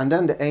 And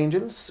then the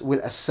angels will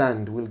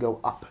ascend, will go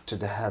up to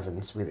the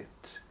heavens with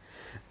it.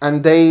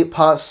 And they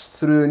pass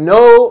through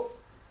no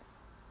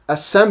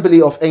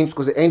assembly of angels,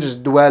 because the angels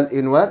dwell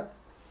in where?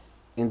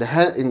 In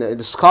the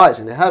skies,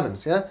 in the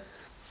heavens, yeah?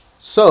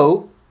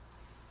 So,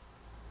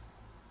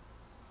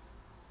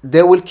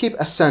 they will keep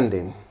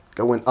ascending,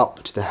 going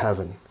up to the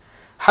heaven.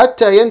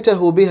 حتى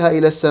ينتهوا بها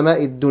إلى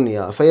السماء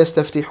الدنيا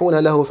فيستفتحون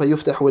له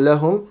فيفتح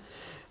لهم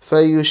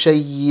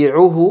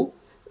فيشيعه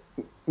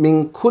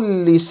من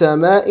كل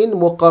سماء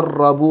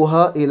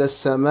مقربوها إلى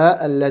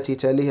السماء التي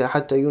تليها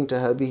حتى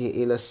ينتهى به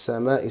إلى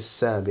السماء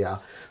السابعة.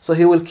 So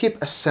he will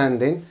keep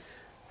ascending,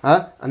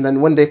 and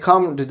then when they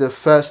come to the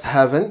first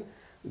heaven,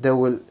 they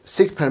will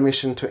seek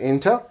permission to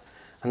enter,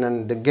 and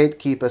then the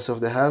gatekeepers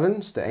of the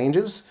heavens, the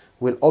angels,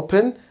 will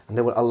open and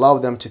they will allow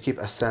them to keep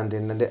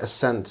ascending, and they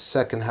ascend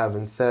second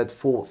heaven, third,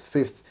 fourth,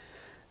 fifth,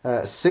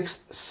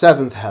 sixth,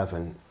 seventh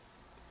heaven,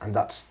 and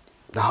that's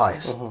the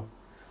highest.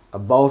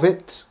 Above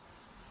it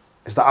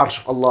is the arsh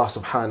of Allah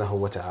subhanahu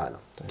wa ta'ala.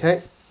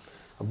 Okay?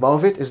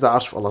 Above it is the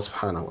arsh of Allah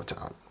subhanahu wa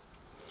ta'ala.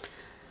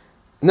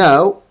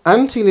 Now,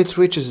 until it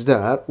reaches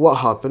there, what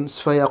happens?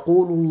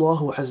 فَيَقُولُ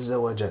اللَّهُ عَزَّ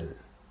وَجَلَّ.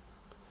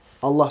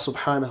 Allah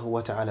subhanahu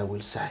wa ta'ala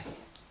will say,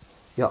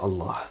 Ya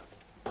Allah,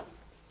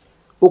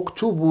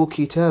 اكتبوا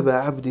كتاب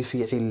عبدي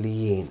في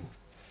عليين.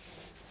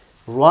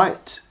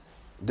 Write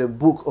the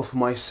book of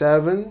my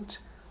servant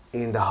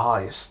in the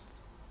highest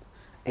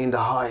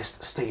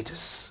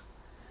status.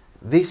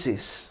 This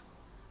is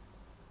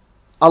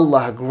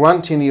Allah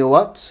granting you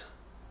what?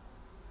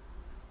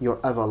 Your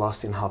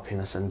everlasting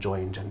happiness and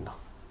joy in Jannah.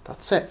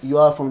 That's it. You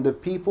are from the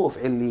people of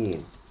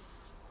Illiyin.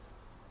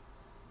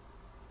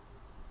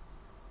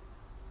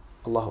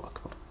 Allahu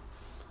Akbar.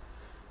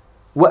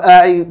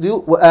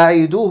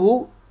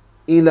 وأعيدوه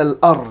إلى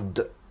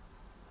الأرض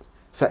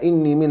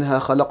فإني منها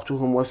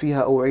خلقتهم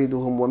وفيها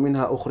أعيدهم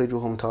ومنها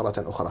أخرجهم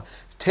تارة أخرى.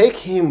 Take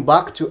him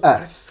back to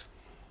earth.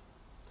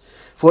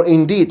 For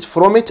indeed,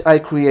 from it I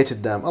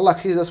created them. Allah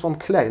created us from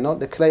clay, not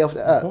the clay of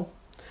the earth.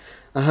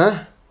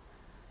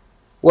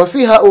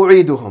 وَفِيهَا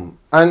أُعِيدُهُمْ,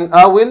 and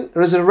I will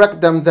resurrect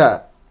them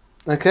there.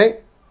 Okay?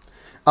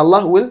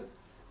 Allah will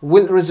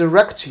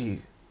resurrect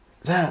you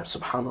there,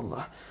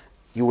 subhanallah.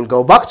 You will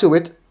go back to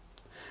it,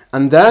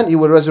 and then you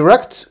will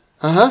resurrect.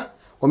 وَمِنْهَا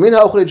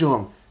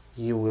أُخْرِجُهُمْ,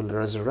 you will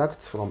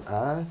resurrect from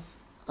earth,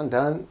 and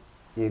then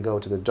you go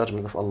to the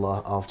judgment of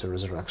Allah after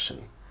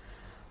resurrection.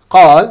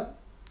 قال,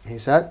 he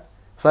said,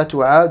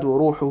 فَتُعَادُ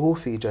رُوحُهُ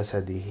فِي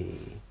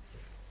جَسَدِهِ,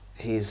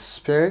 his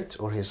spirit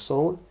or his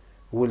soul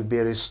will be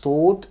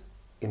restored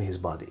in his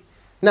body.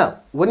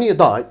 Now, when you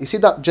die, you see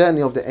that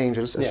journey of the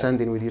angels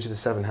ascending with you to the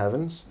 7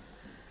 heavens?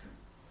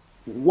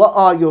 What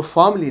are your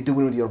family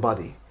doing with your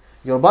body?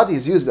 Your body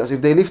is useless.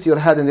 If they lift your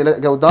head and they let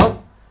it go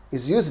down,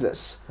 it's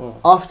useless.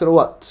 After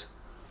what?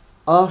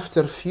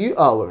 After a few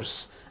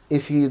hours,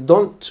 if you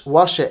don't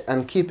wash it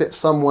and keep it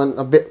someone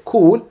a bit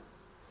cool,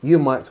 you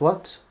might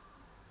what?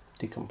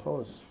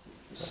 Decompose.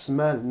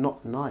 Smell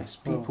not nice.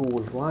 People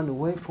will run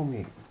away from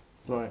you.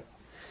 Right.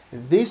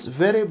 This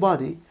very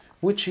body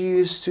which you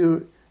used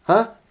to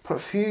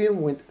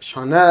perfume with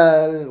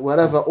Chanel,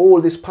 whatever,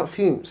 all these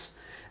perfumes.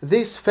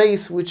 This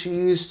face which you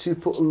used to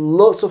put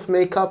lots of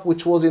makeup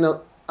which was in an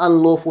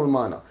unlawful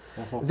manner.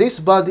 This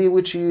body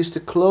which you used to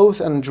clothe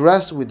and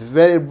dress with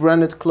very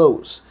branded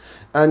clothes.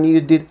 And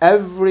you did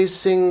every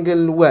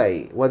single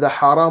way, whether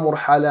haram or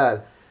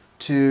halal,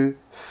 to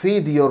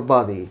feed your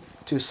body,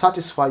 to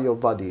satisfy your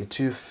body,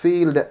 to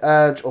feel the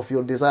urge of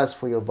your desires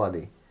for your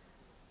body.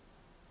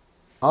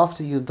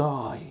 After you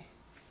die,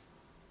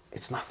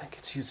 it's nothing,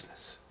 it's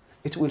useless.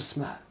 It will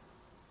smell.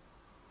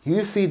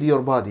 You feed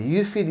your body,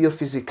 you feed your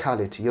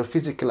physicality, your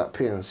physical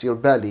appearance, your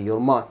belly, your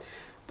mind.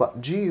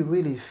 But do you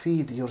really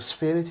feed your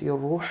spirit, your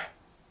ruh?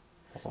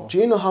 Do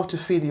you know how to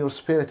feed your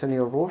spirit and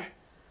your ruh?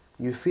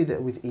 You feed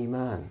it with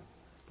iman,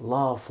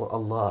 love for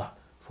Allah,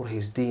 for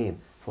His deen,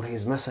 for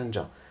His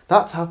messenger.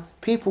 That's how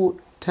people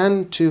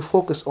tend to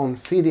focus on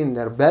feeding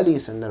their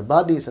bellies and their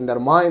bodies and their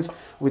minds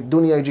with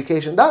dunya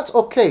education. That's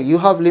okay, you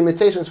have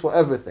limitations for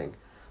everything.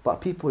 But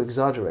people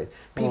exaggerate.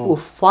 People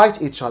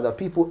fight each other.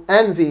 People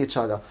envy each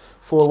other.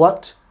 For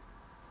what?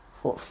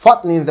 For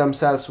fattening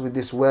themselves with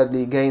these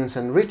worldly gains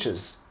and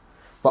riches.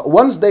 But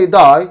once they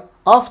die,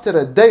 after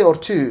a day or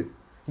two,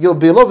 your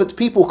beloved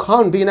people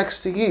can't be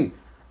next to you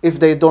if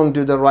they don't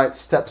do the right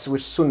steps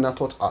which Sunnah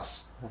taught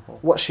us.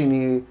 Washing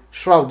you,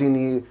 shrouding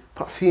you,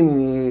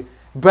 perfuming you,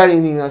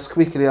 burying you as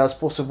quickly as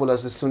possible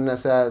as the Sunnah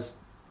says.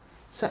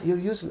 So you're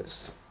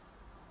useless.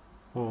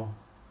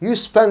 You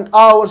spend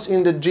hours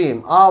in the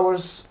gym,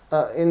 hours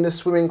in the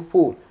swimming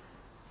pool.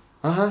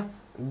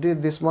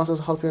 Did this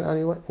masters help you in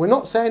any way? We're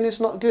not saying it's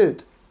not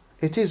good.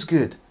 It is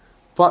good.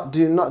 But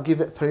do not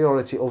give it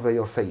priority over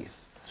your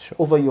faith,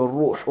 over your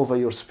ruh, over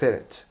your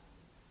spirit.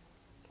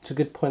 It's a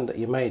good point that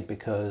you made,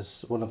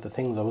 because one of the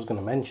things I was going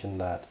to mention,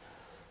 that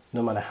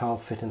no matter how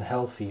fit and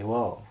healthy you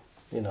are,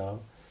 you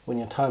know, when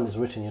your time is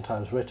written, your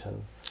time's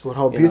written. Well,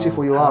 how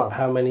beautiful you are.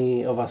 How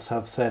many of us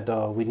have said,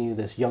 oh, we knew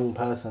this young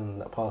person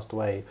that passed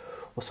away,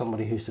 or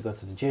somebody who used to go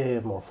to the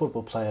gym, or a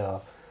football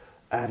player.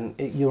 And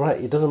you're right,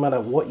 it doesn't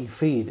matter what you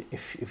feed.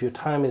 If your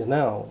time is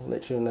now,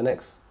 literally in the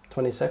next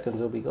 20 seconds,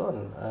 it'll be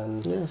gone.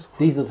 And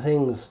these are the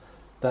things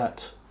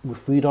that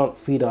if we don't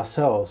feed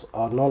ourselves,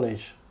 our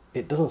knowledge,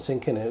 it doesn't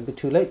sink in. It'll be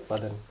too late by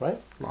then, right?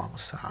 Allah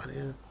musta'an,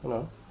 yeah. You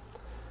know.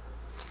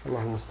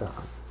 Allah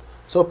musta'an.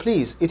 So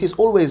please, it is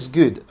always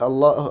good.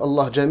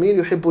 Allah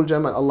Jameel yuhibbul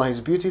jamal. Allah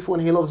is beautiful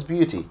and He loves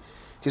beauty.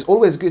 It is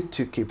always good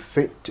to keep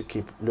fit, to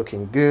keep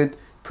looking good,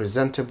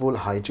 presentable,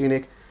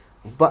 hygienic.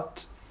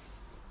 But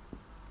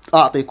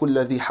أعطي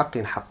كل ذي حق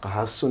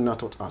حقها, as Sunnah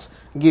taught us.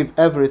 Give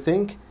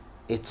everything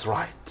its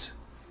right.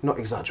 No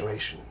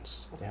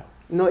exaggerations.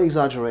 No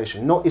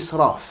exaggeration. No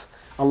israf.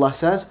 Allah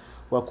says,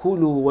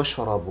 وَكُلُوا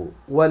وَاشْرَبُوا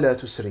وَلَا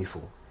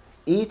تُسْرِفُوا.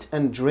 Eat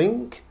and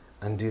drink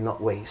and do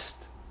not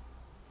waste.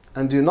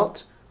 And do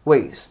not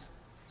waste.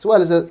 As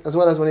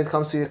well as when it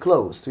comes to your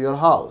clothes, to your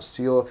house,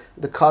 to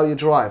the car you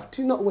drive.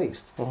 Do not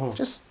waste.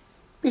 Just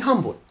be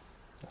humble.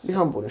 Be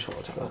humble,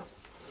 inshallah.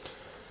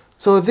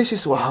 So this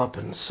is what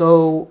happens.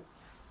 So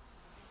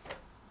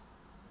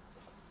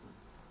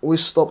we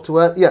stopped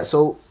where? Yeah,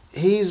 so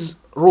his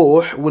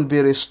ruh will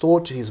be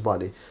restored to his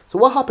body. So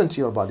what happened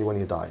to your body when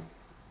you die?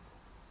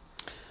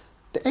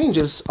 The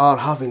angels are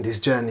having this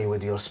journey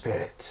with your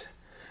spirit.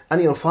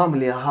 And your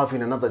family are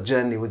having another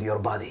journey with your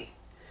body.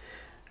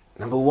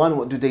 Number one,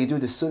 what do?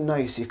 The Sunnah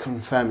is you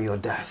confirm your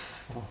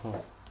death.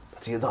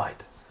 That you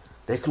died.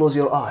 They close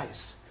your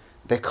eyes.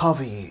 They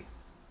cover you.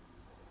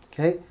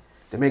 Okay?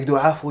 They make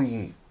dua for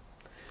you.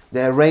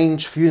 They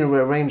arrange funeral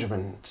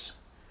arrangements.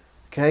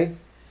 Okay?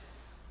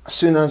 As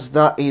soon as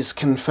that is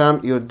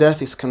confirmed, your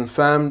death is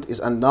confirmed, is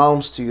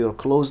announced to your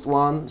closed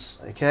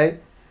ones. Okay?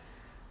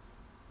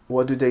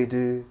 What do?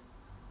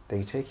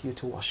 They take you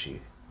to wash you.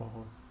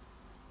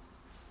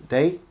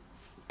 They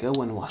go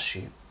and wash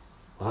you.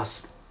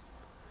 Ghusl.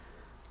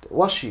 They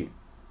wash you.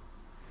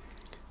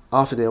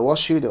 After they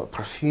wash you, they'll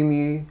perfume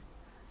you.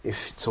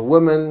 If it's a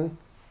woman,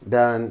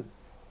 then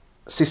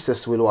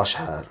sisters will wash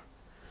her.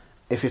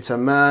 If it's a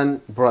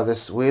man,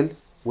 brothers will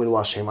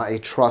wash him, i.e.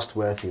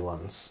 trustworthy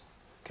ones.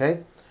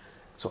 Okay?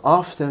 So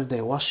after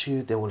they wash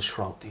you, they will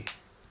shroud you.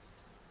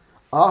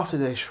 After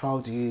they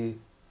shroud you,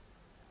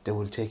 they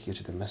will take you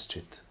to the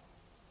masjid.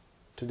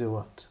 To do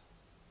what?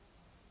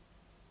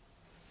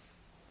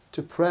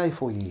 To pray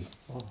for you.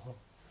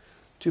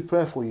 To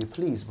pray for you.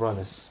 Please,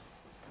 brothers,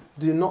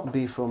 do not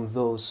be from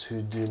those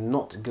who do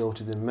not go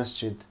to the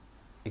masjid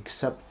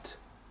except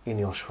in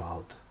your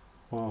shroud.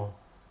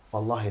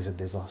 Wallahi, is a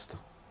disaster.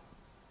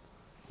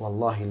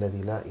 Wallahi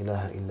alladhi la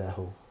ilaha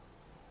illahu.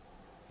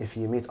 If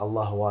you meet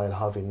Allah while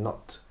having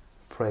not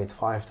prayed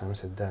 5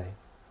 times a day,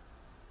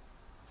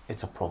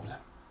 it's a problem.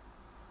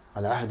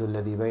 العهد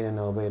الذي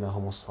بيننا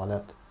وبينهم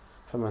الصلاة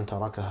فمن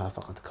تركها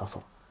فقد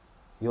كفر.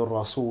 Your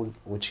Rasul,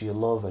 which you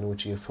love and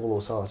which you follow,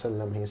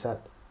 sallallahu he said,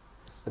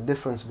 the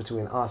difference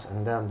between us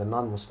and them, the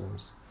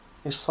non-Muslims,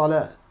 is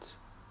salat.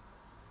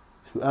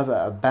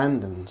 Whoever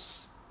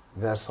abandons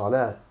their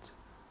salat,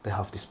 they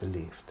have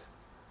disbelieved.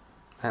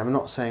 I am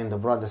not saying the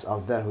brothers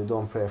out there who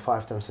don't pray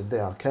 5 times a day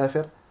are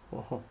kafir,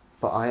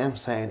 but I am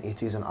saying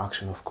it is an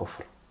action of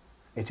kufr.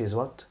 It is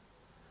what?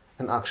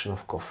 An action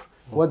of kufr.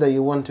 Whether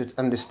you want to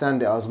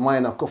understand it as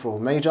minor kufr or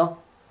major,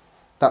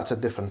 that's a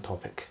different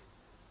topic.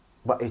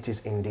 But it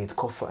is indeed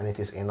kufr, and it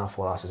is enough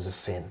for us as a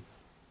sin,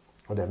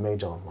 whether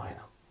major or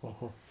minor.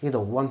 You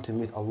don't want to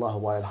meet Allah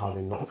while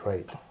having not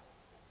prayed.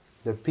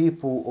 The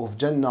people of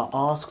Jannah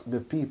asked the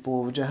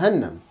people of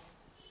Jahannam.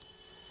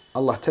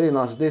 Allah telling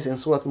us this in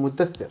Surah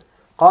Al-Muddathir.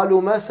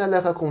 قالوا ما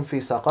سلككم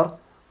في سقر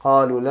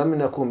قالوا لم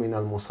نكن من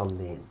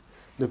المصلين.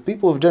 The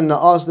people of Jannah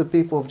asked the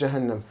people of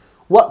Jahannam,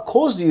 what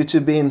caused you to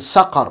be in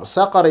Saqar?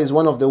 Saqar is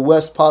one of the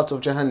worst parts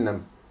of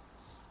Jahannam.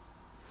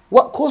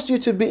 What caused you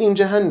to be in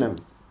Jahannam?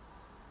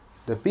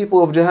 The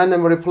people of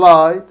Jahannam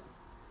replied,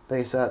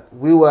 they said,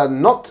 we were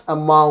not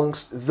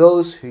amongst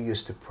those who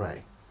used to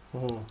pray.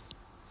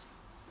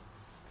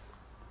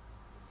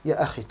 Ya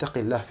akhi,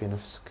 taqillah fi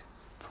nafsik.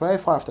 Pray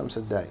 5 times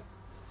a day.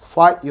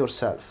 Fight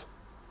yourself.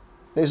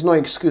 There's no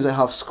excuse, I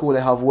have school,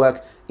 I have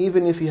work.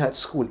 Even if you had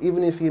school,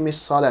 even if you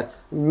miss salat,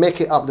 make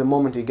it up the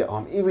moment you get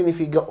home. Even if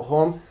you get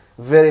home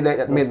very late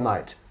at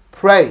midnight.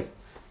 Pray.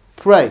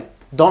 Pray.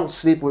 Don't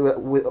sleep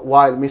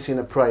while missing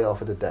a prayer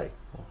for the day.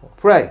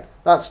 Pray.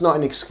 That's not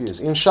an excuse.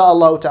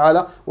 Inshallah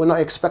ta'ala, we're not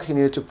expecting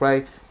you to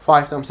pray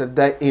 5 times a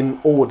day in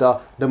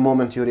order the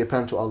moment you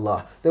repent to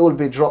Allah. There will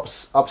be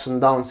drops, ups and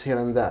downs here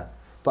and there.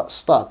 But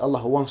start.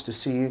 Allah wants to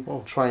see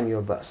you trying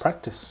your best.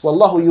 Practice.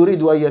 Wallahu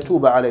yuridu an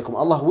yatuba alaykum.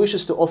 Allah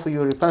wishes to offer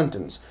you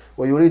repentance.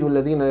 وَيُرِيدُ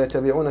الَّذِينَ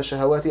يَتَّبِعُونَ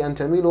الشَّهَوَاتِ أَن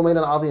تَمِيلُوا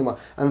مَيْلًا عَظِيمًا.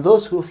 And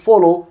those who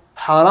follow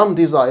haram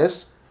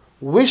desires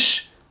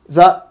wish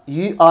that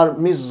you are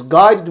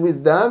misguided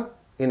with them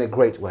in a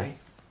great way.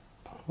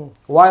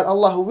 While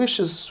Allah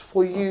wishes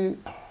for you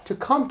to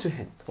come to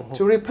Him,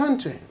 to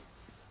repent to Him.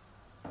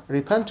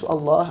 Repent to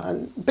Allah,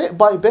 and bit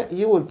by bit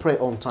you will pray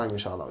on time,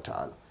 inshallah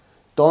ta'ala.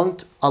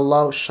 Don't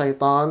allow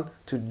shaitan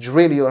to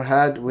drill your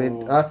head with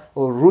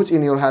or root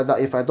in your head that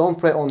if I don't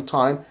pray on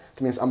time,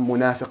 it means I'm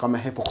munafiq, I'm a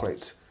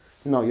hypocrite.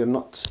 No, you're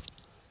not.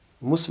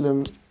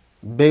 Muslim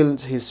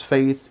builds his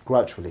faith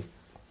gradually,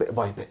 bit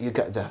by bit. You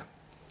get there.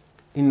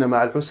 Inna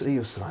ma'al usri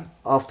yusran.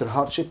 After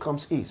hardship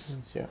comes ease.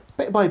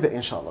 Bit by bit,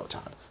 inshallah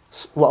ta'ala.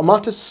 What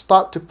matters,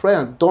 start to pray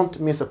and don't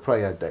miss a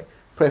prayer a day.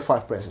 Pray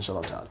 5 prayers,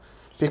 inshallah ta'ala.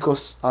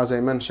 Because, as I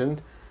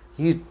mentioned,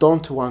 you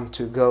don't want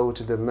to go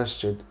to the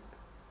masjid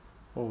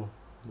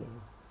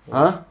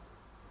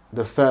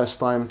the first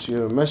time to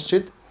your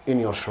masjid in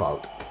your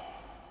shroud.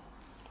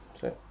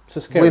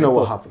 We know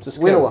what happens.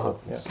 We know what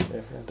happens.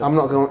 I'm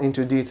not going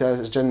into details.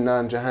 It's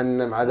Jannah and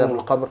Jahannam, Adab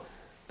al-Qabr.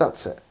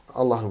 That's it.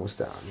 Allah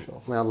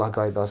al-Musta'an. May Allah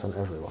guide us and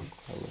everyone.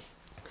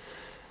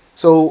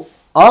 So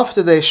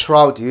after they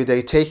shroud you,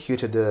 they take you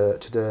to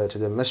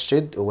the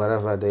masjid, or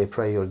wherever they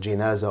pray your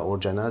jinaza or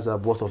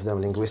janaza, both of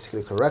them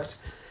linguistically correct.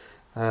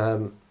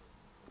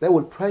 They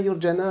will pray your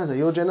janaza.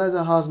 Your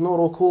janaza has no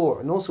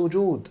ruku', no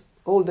sujood.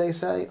 All they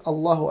say,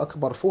 Allahu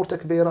Akbar, 4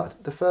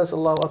 takbirat. The first,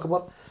 Allahu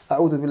Akbar,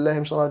 A'udhu billahi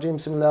min shaitanir rajim,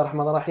 Bismillahir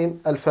Rahmanir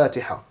Rahim,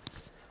 Al-Fatiha.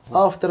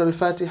 After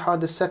Al-Fatiha,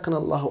 the second,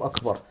 Allahu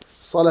Akbar,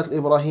 Salat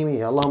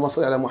al-Ibrahimiyya, Allahumma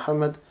salli ala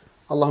Muhammad,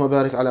 Allahumma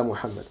barik ala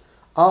Muhammad.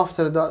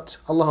 After that,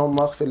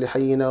 Allahumma aghfir li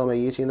hayyina wa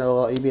mayyitina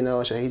wa ghaibina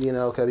wa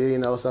shahidina wa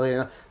kabirina wa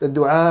saghirina. The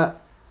dua,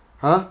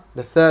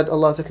 the third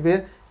Allah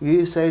takbir,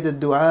 you say the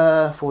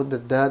dua for the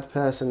dead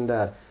person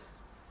there.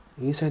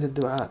 You say the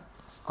dua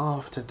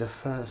after the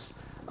first.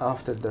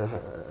 After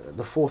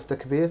the fourth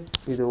takbir,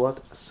 you do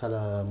what?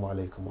 Assalamu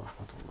alaikum wa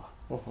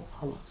rahmatullah.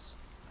 Khalas.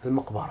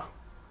 Al-Maqbara.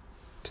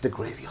 To the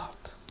graveyard.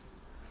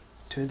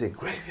 To the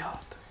graveyard.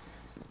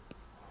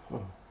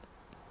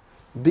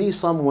 Be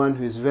someone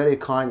who is very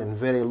kind and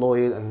very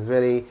loyal and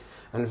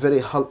very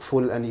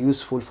helpful and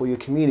useful for your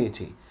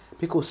community,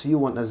 because you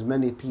want as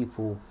many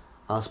people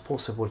as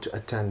possible to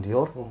attend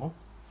your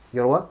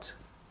what?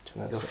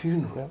 Your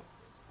funeral. Yeah.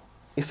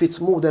 If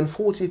it's more than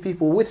 40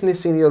 people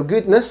witnessing your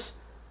goodness,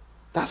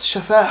 that's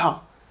shafa'ah.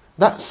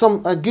 That's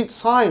a good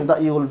sign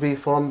that you will be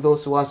from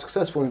those who are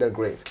successful in their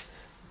grave.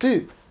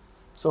 Do.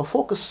 So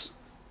focus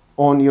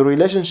on your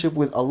relationship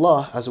with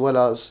Allah as well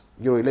as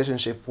your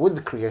relationship with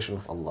the creation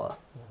of Allah.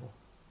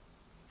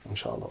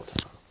 Inshallah.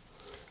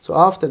 So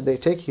after they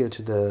take you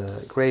to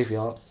the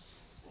graveyard,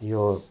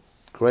 your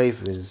grave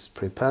is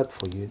prepared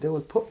for you. They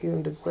will put you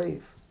in the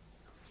grave.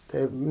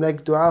 They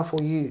make dua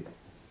for you.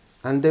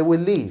 And they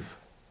will leave.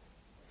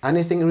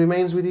 Anything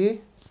remains with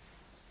you?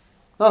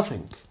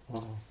 Nothing.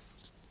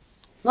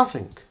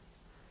 Nothing.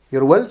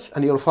 Your wealth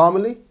and your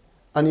family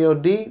and your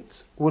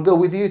deeds will go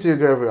with you to your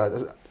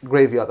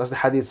graveyard, as the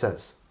hadith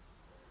says.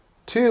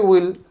 2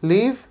 will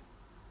leave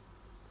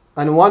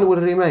and 1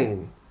 will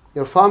remain.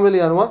 Your family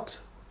and what?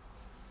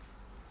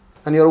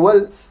 And your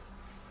wealth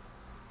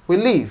will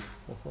leave.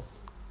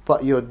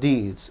 But your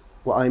deeds,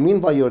 what I mean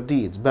by your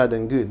deeds, bad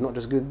and good, not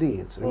just good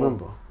deeds,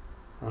 remember.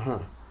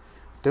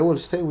 They will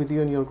stay with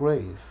you in your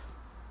grave.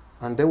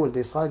 And they will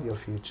decide your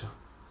future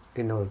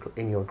in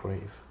your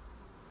grave.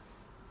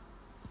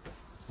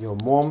 Your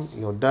mom,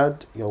 your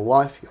dad, your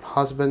wife, your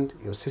husband,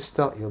 your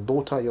sister, your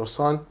daughter, your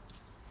son.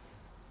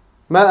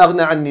 ما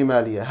أغنى عني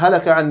مالية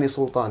هلك عني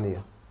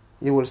سلطانية.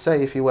 You will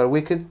say, if you were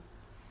wicked,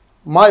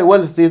 my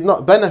wealth did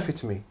not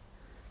benefit me.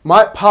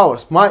 My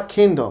powers, my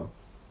kingdom,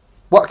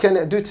 what can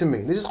it do to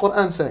me? This is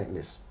Quran saying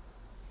this.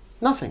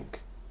 Nothing.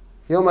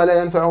 يوم لا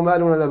ينفع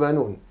مال ولا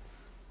بنون.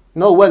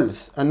 No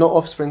wealth and no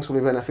offsprings will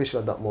be beneficial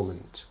at that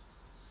moment.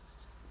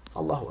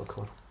 Allahu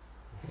Akbar.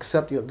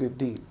 Except your good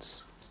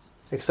deeds.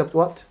 Except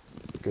what?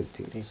 Good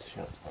deeds.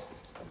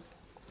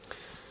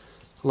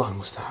 Allah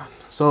al-Musta'an.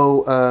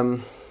 So,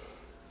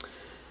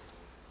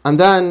 and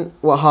then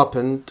what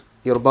happened?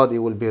 Your body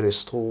will be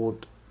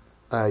restored.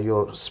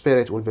 Your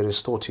spirit will be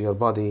restored to your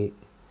body.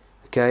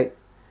 Okay?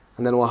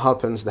 And then what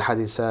happens? The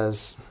hadith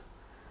says,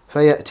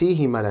 فَيَأْتِيهِ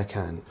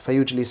مَلَكَانِ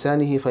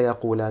فَيُجْلِسَانِهِ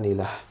فَيَقُولَانِ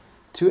لَهُ.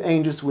 2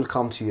 angels will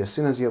come to you. As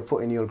soon as you're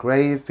put in your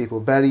grave, people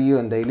bury you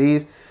and they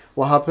leave.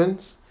 What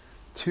happens?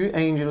 2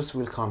 angels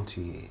will come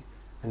to you.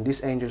 And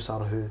these angels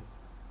are who?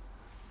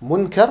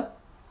 Munkar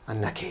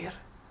and Nakir.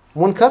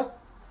 Munkar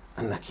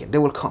and Nakir. They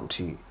will come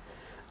to you.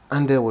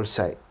 And they will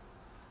say,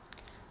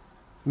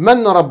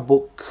 Man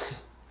Rabbuk?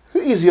 Who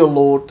is your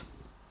Lord?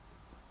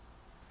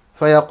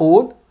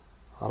 فَيَقُول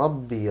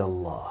Rabbi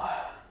Allah.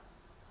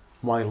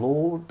 My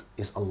Lord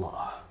is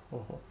Allah.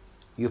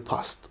 You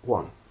passed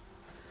 1.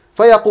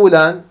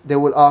 فَيَقُولَان. They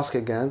will ask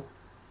again,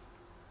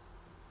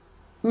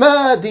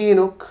 ما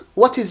دينك?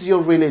 What is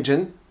your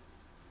religion?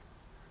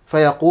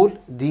 فيقول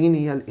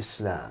ديني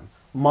الإسلام.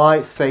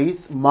 My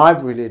faith, my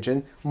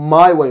religion,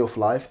 my way of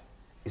life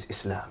is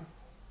Islam.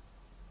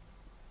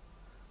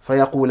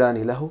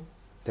 فيقولان له.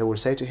 They will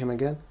say to him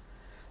again,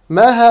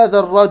 ما هذا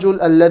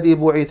الرجل الذي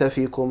بعث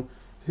فيكم?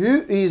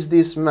 Who is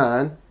this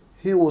man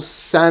who was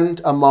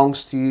sent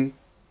amongst you?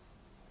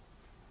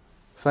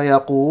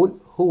 فيقول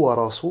هو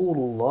رسول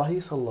الله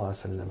صلى الله عليه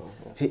وسلم.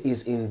 He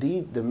is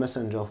indeed the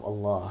messenger of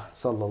Allah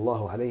صلى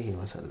الله عليه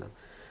وسلم.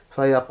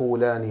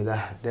 فيقولان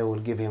له. They will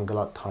give him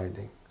glad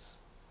tidings.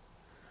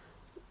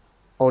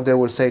 Or they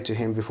will say to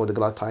him before the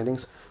glad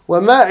tidings,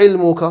 وما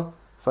علمك?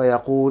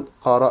 فيقول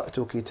قرأت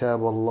كتاب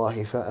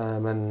الله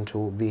فآمنت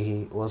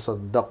به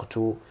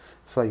وصدقت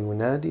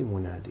فينادي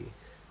منادي.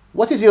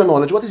 What is your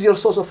knowledge? What is your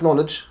source of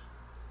knowledge?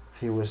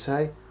 He will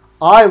say,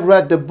 I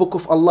read the book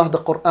of Allah, the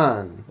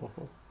Quran,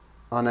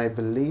 and I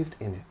believed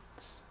in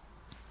it.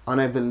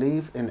 And I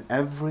believe in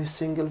every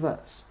single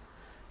verse.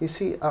 You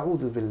see,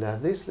 a'udhu billah,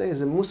 these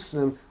days a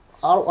Muslim,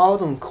 I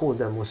wouldn't call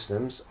them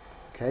Muslims,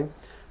 okay?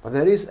 But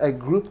there is a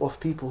group of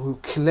people who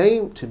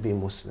claim to be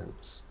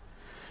Muslims,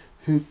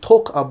 who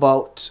talk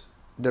about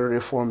the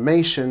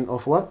reformation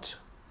of what?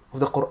 Of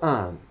the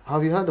Quran.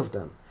 Have you heard of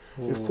them?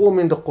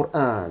 Reforming the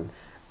Quran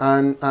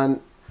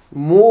and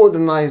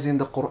modernizing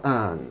the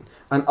Quran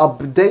and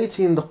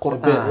updating the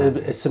Quran.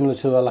 It's similar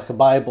to like a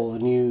Bible, a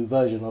new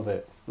version of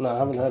it. No, I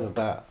haven't heard of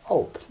that.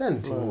 Oh,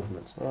 plenty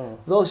movements.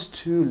 Those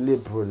 2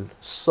 liberal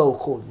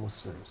so-called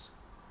Muslims.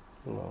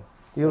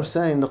 You're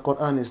saying the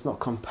Quran is not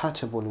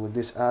compatible with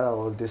this era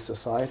or this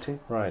society.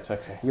 Right,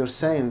 okay. You're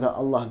saying that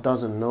Allah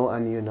doesn't know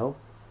and you know.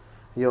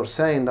 You're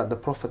saying that the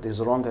Prophet is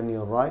wrong and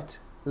you're right.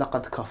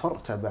 لَقَدْ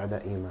كَفَرْتَ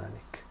بَعْدَ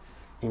إِيمَانِكَ.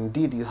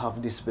 Indeed, you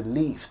have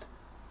disbelieved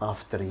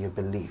after you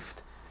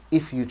believed.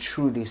 If you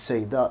truly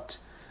say that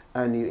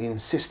and you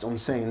insist on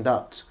saying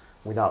that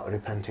without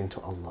repenting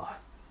to Allah,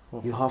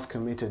 you have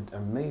committed a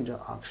major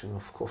action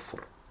of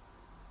kufr.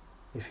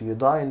 If you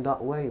die in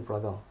that way,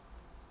 brother,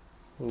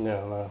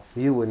 no,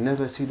 you will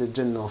never see the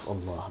Jannah of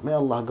Allah. May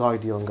Allah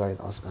guide you and guide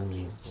us.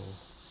 Ameen.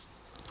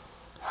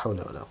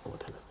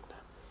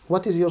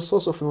 What is your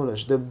source of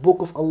knowledge? The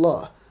book of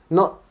Allah.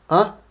 Not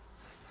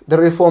the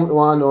reformed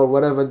one or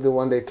whatever the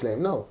one they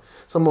claim. No.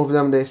 Some of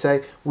them, they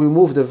say, we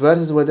move the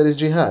verses where there is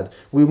jihad.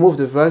 We move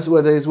the verse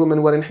where there is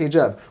women wearing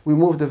hijab. We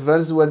move the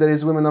verse where there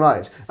is women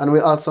rights. And we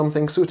add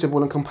something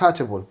suitable and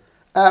compatible.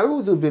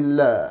 أعوذ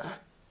بالله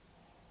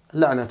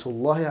لعنة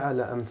الله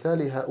على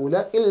أمثال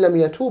هؤلاء إن لم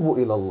يتوبوا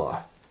إلى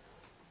الله.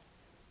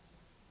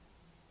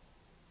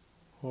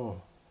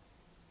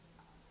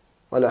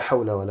 وَلَا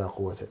حَوْلَ وَلَا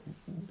قُوَّةَ.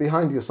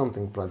 Behind you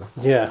something, brother.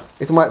 Yeah.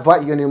 It might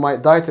bite you and you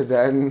might die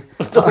today. And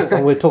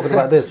We're talking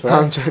about this, right?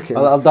 I'm joking.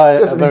 I'll die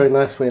a very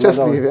nice way.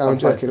 Just leave it. I'm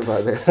joking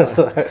about this.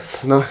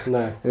 No,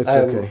 it's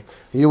okay.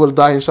 You will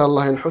die,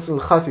 inshallah, in husn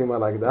al-khatima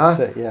like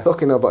that. Yeah.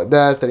 Talking about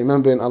death,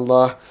 remembering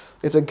Allah.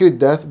 It's a good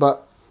death,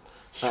 but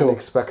sure.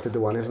 unexpected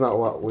one. It's not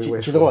what we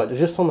wish for. Do you know what?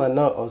 Just on that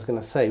note, I was going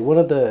to say, one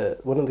of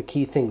the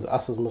key things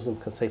us as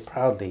Muslims can say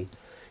proudly,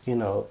 you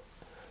know,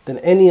 than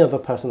any other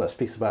person that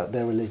speaks about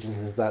their religion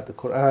is that the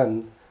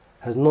Quran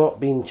has not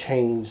been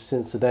changed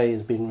since the day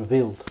has been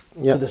revealed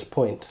to this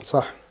point.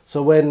 Sah.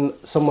 So when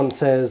someone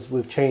says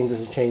we've changed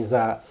this and changed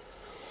that,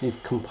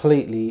 you've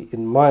completely,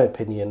 in my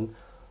opinion,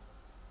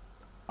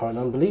 are an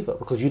unbeliever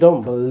because you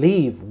don't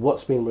believe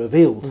what's been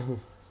revealed. Mm-hmm.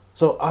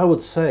 So I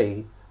would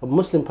say a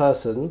Muslim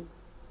person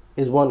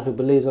is one who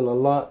believes in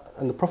Allah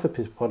and the Prophet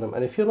peace upon him.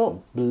 And if you're not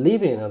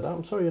believing in that,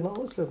 I'm sorry, you're not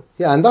Muslim.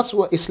 Yeah, and that's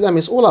what Islam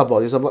is all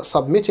about. It's about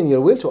submitting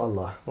your will to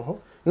Allah.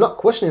 Not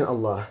questioning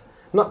Allah,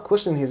 not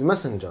questioning His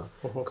Messenger.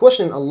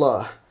 Questioning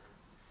Allah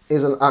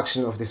is an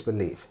action of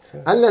disbelief.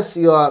 Yeah. Unless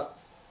you are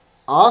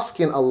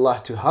asking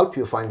Allah to help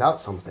you find out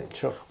something.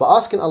 Sure. But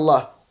asking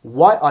Allah,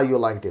 why are you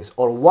like this?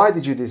 Or why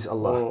did you do this,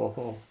 Allah?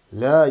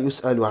 لا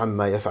يسأل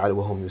عما يفعل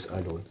وهم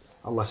يسألون.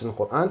 Allah says in the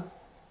Quran,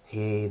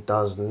 He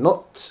does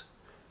not,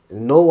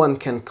 no one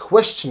can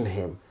question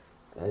Him,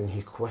 and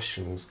He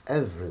questions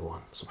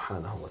everyone,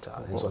 subhanahu wa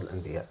ta'ala, in Surah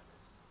Al-Anbiya.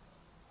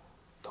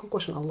 Don't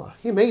question Allah.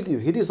 He made you,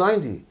 He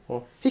designed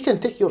you. He can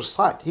take your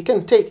sight, He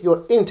can take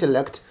your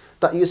intellect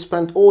that you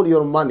spent all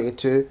your money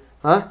to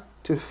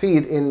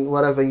feed in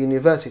whatever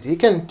university. He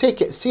can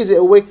take it, seize it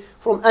away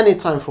from any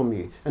time from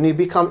you, and you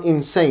become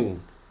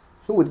insane.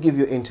 Who would give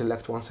you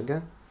intellect once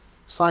again?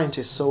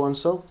 Scientist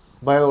so-and-so,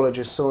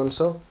 biologist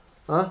so-and-so,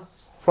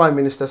 Prime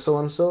Minister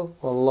so-and-so?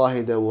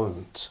 Wallahi, they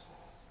won't.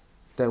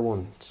 They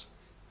won't.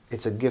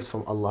 It's a gift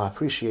from Allah.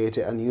 Appreciate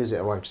it and use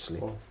it righteously.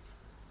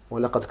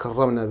 وَلَقَدْ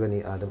كَرَّمْنَا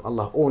بَنِي آدَمَ.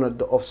 Allah honored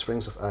the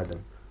offsprings of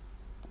Adam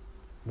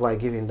by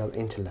giving them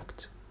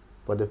intellect.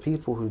 But the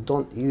people who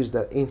don't use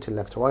their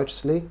intellect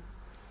righteously,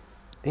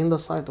 in the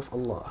sight of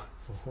Allah,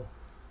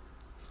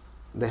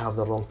 they have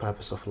the wrong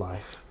purpose of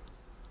life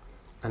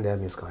and they are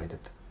misguided.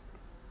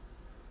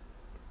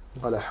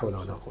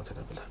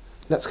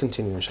 Let's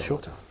continue,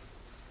 inshallah. Sure.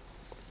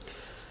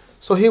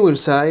 So he will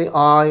say,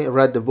 I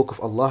read the book of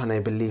Allah and I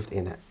believed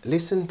in it.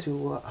 Listen to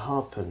what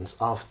happens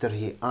after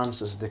he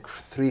answers the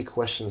three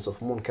questions of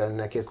Munkar and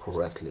Nakir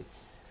correctly.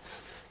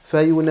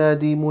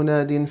 فَيُنَادِي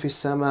مُنَادٍ فِي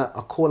السَّمَاءِ.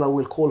 A caller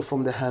will call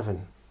from the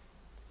heaven.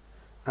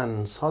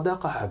 And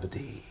صَدَقَ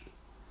عَبْدِي.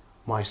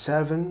 My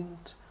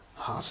servant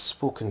has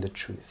spoken the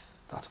truth.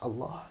 That's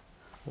Allah.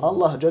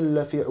 Allah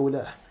Jalla fi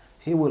ulah.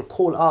 He will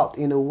call out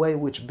in a way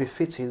which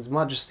befits His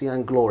majesty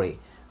and glory,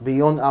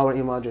 beyond our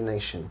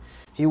imagination.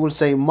 He will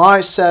say, my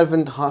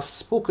servant has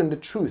spoken the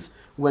truth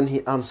when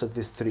he answered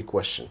these three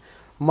questions.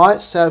 My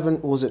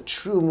servant was a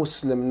true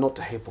Muslim, not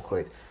a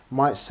hypocrite.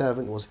 My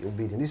servant was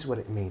obedient. This is what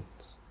it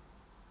means.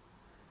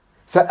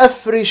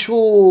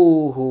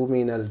 فَأَفْرِشُوهُ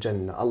مِنَ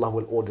الْجَنَّةِ. Allah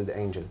will order the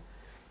angel.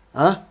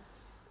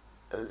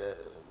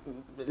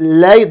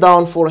 Lay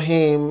down for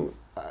him,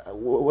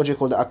 what do you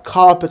call it, a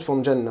carpet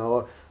from Jannah,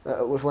 or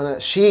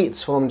with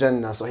sheets from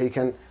Jannah, so he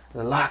can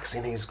relax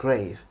in his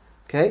grave.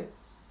 Okay?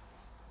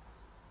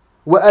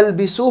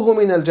 وَأَلْبِسُوهُ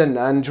مِنَ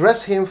الْجَنَّةِ. And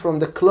dress him from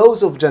the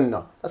clothes of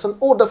Jannah. That's an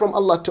order from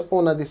Allah to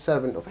honor this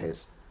servant of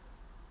His.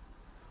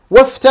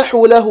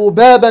 وَافْتَحُوا لَهُ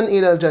بَابًا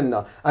إِلَى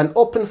الْجَنَّةِ. And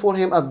open for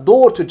him a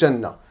door to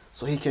Jannah,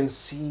 so he can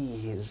see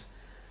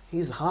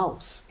his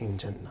house in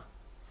Jannah.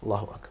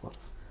 Allahu Akbar.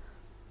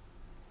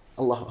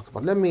 Allahu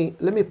Akbar. Let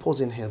me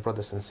pause in here,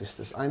 brothers and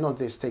sisters. I know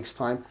this takes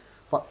time,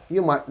 but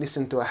you might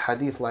listen to a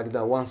hadith like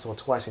that once or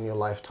twice in your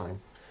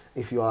lifetime.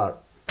 If you are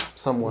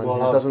someone who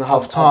doesn't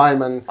have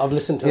time, and I've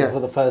listened to it for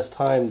the first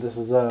time. This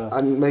is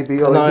and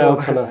maybe an eye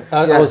opener.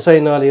 I was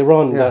saying earlier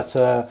on that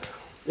a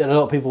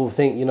lot of people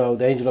think, you know,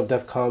 the angel of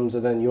death comes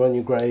and then you're on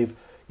your grave,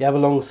 you have a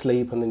long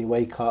sleep, and then you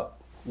wake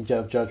up, you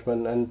have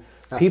judgment, and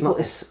that's people.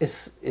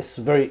 It's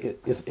very.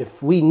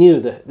 If we knew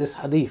that this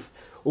hadith,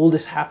 all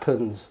this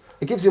happens,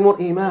 it gives you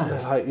more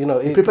iman. Like, you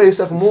know, you prepare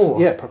yourself more.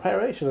 Yeah,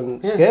 preparation,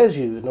 and scares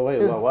you in a way.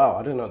 Like, wow,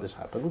 I didn't know this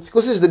happens.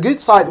 Because this is the good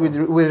side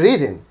we're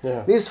reading.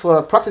 Yeah. This is for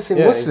a practicing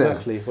Muslim.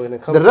 Exactly. When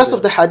it comes the rest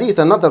of the hadith,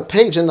 another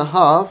page and a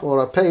half or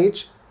a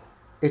page,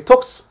 it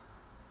talks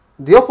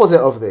the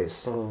opposite of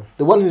this.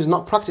 The one who's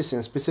not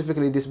practicing,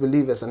 specifically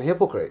disbelievers and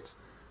hypocrites.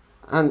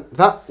 And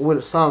that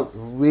will sound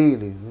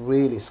really,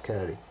 really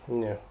scary.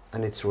 Yeah.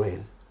 And it's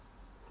real.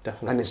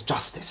 Definitely. And it's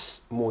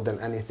justice more than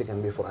anything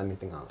and before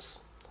anything else.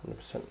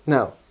 100%.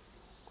 Now,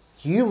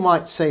 you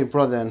might say,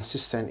 brother and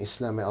sister in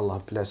Islam, may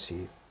Allah bless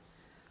you,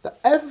 that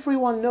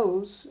everyone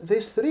knows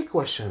these three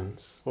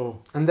questions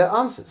and their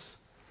answers.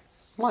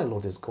 My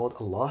Lord is God,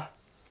 Allah.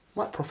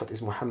 My Prophet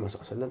is Muhammad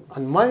ﷺ,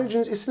 and my religion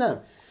is Islam.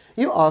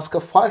 You ask a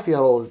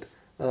 5-year-old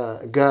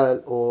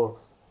girl or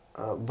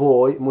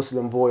boy,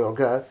 Muslim boy or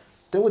girl,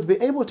 they would be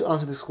able to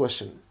answer this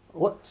question.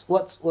 What's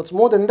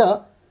more than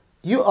that?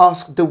 You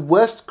ask the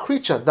worst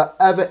creature that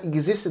ever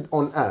existed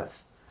on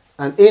earth,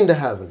 and in the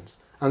heavens.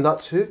 And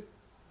that's who?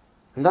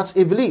 And that's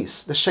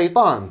Iblis, the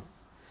shaitan.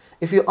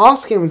 If you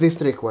ask him these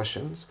three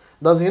questions,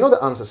 does he know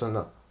the answers or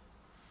not?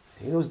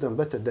 He knows them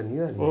better than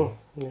you and me.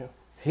 Yeah.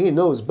 He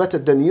knows better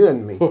than you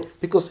and me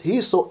because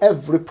he saw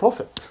every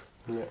prophet.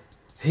 Yeah.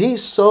 He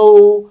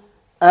saw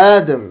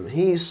Adam,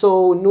 he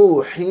saw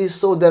Nuh, he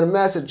saw their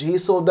message, he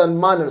saw their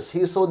manners,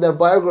 he saw their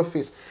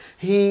biographies.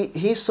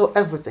 He saw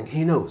everything,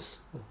 he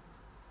knows.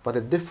 But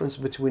the difference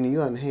between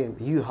you and him,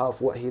 you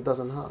have what he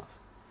doesn't have.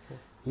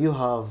 You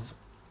have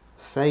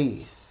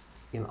faith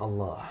in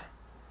Allah.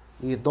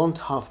 You don't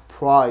have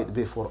pride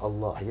before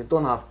Allah. You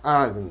don't have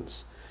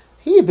arrogance.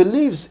 He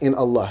believes in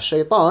Allah.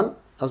 Shaitan,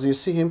 as you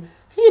see him,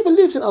 he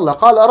believes in Allah.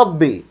 قال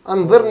ربي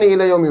أنظرني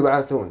إلى يوم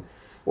يبعثون.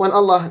 When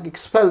Allah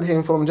expelled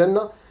him from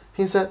Jannah,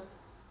 he said,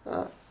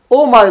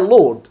 "Oh my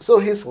Lord." So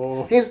he's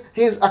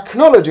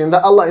acknowledging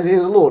that Allah is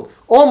his Lord.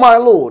 "Oh my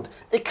Lord,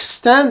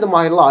 extend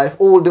my life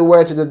all the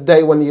way to the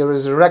day when you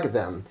resurrect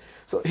them."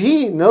 So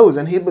he knows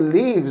and he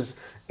believes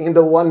in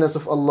the oneness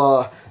of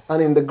Allah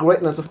and in the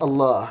greatness of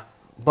Allah.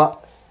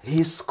 But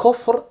his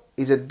kufr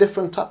is a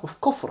different type of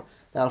kufr.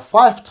 There are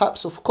 5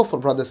 types of kufr,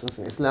 brothers and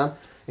sisters in Islam,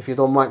 if you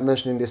don't mind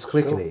mentioning this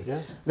quickly. Sure,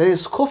 yeah. There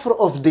is kufr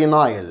of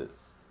denial.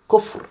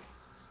 Kufr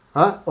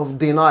of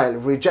denial,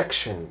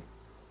 rejection.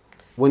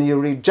 When you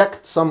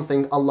reject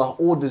something Allah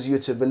orders you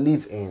to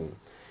believe in,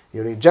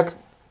 you reject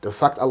the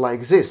fact Allah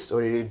exists,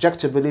 or you reject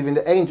to believe in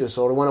the angels,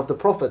 or one of the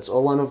prophets,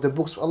 or one of the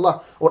books of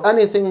Allah, or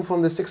anything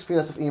from the 6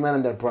 pillars of Iman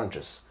and their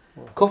branches.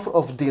 Kufr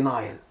of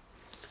denial.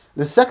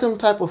 The second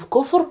type of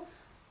kufr,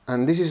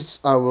 and this is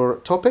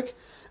our topic,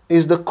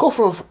 is the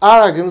kufr of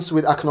arrogance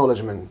with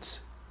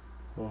acknowledgement.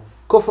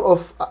 Kufr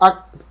of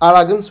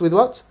arrogance with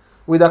what?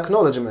 With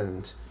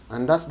acknowledgement.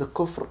 And that's the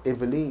kufr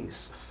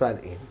Iblis fell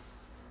in.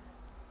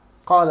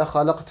 قال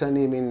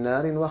خلقتني من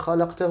نار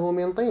وخلقته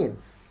من طين.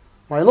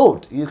 My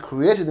Lord, you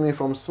created me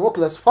from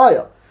smokeless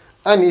fire,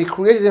 and you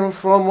created him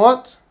from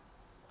what?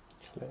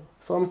 Clay.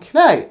 From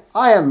clay.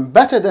 I am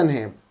better than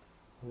him.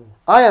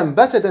 I am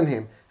better than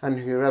him. And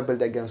he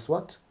rebelled against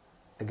what?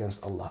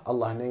 Against Allah.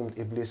 Allah named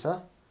Iblis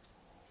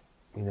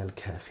min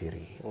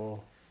al-kafirin.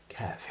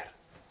 Kafir.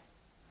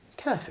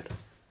 Kafir.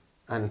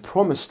 And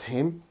promised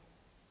him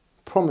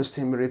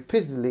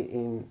repeatedly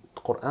in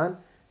the Quran,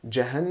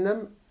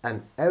 Jahannam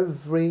and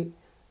every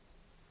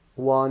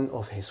one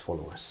of his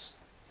followers.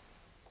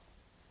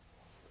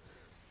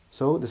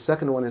 So the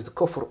second one is the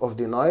kufr of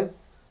denial.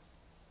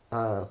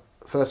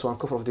 First one,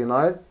 kufr of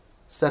denial.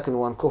 Second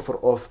one,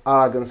 kufr of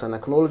arrogance and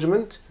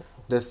acknowledgement.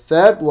 The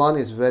third one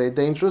is very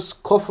dangerous,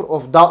 kufr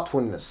of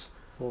doubtfulness.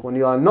 When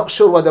you are not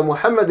sure whether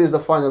Muhammad is the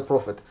final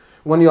prophet,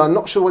 when you are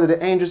not sure whether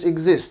the angels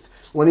exist,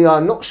 when you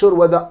are not sure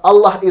whether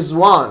Allah is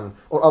one,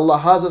 or Allah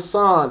has a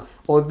son,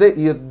 or that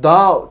you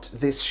doubt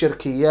these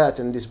shirkiyat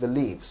and these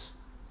beliefs,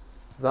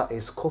 that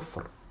is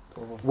kufr.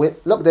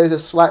 Look, there is a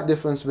slight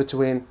difference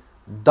between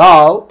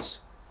doubt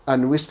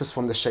and whispers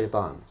from the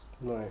shaitan.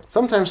 Right.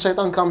 Sometimes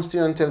shaitan comes to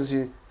you and tells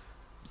you,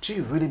 do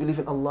you really believe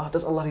in Allah?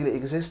 Does Allah really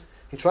exist?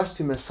 He tries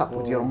to mess up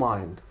with your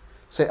mind.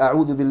 Say,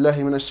 أعوذ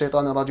بالله من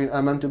الشيطان الرجيم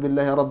آمنت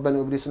بالله ربا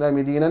وبالإسلام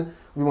دينا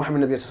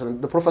وبمحمد النبي صلى الله عليه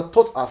وسلم. The Prophet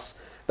taught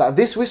us that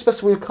these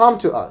whispers will come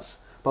to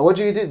us. But what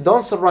do?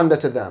 Don't surrender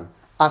to them.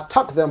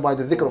 Attack them by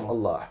the dhikr of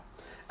Allah.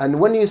 And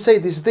when you say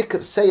this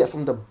dhikr, say it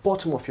from the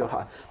bottom of your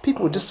heart.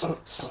 People just,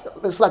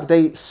 it's like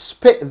they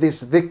spit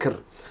this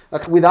dhikr,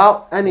 like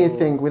without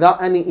anything,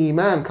 without any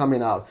iman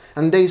coming out.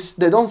 And they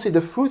don't see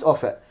the fruit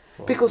of it.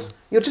 Because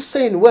you're just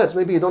saying words,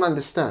 maybe you don't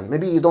understand,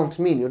 maybe you don't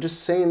mean, you're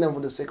just saying them for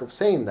the sake of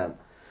saying them.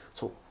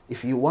 So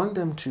if you want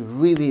them to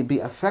really be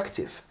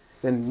effective,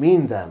 then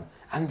mean them,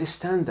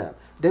 understand them.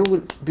 They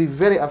will be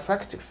very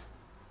effective.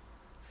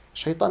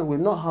 Shaitan will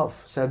not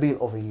have sabil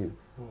over you.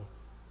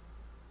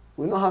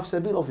 Will not have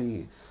sabil over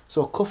you.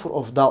 So kufr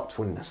of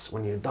doubtfulness,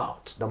 when you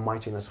doubt the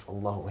mightiness of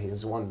Allah or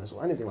His oneness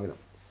or anything like that.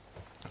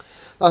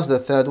 That's the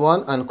third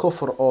one. And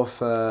kufr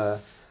of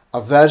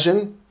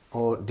aversion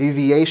or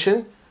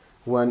deviation,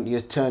 when you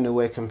turn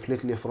away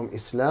completely from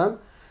Islam.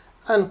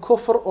 And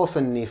kufr of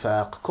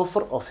nifaq,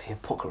 kufr of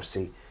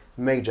hypocrisy,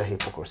 major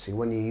hypocrisy,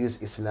 when you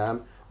use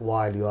Islam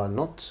while you are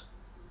not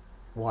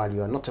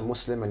a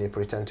Muslim and you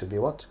pretend to be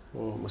what?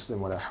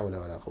 Muslim. Wala hawla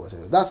wala quwwata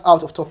illa billah. That's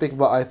out of topic,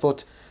 but I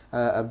thought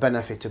a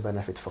benefit to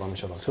benefit from,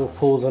 inshallah. So it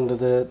falls under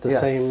the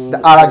same...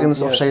 The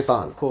arrogance of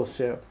shaitan. Of course,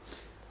 yeah.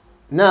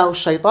 Now,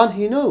 shaitan,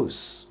 he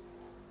knows,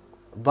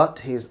 but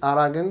his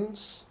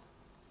arrogance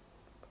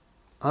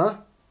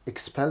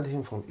expelled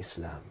him from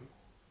Islam.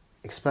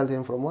 Expelled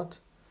him from what?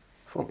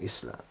 From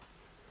Islam.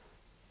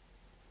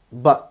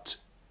 But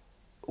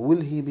will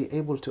he be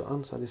able to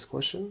answer these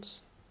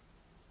questions?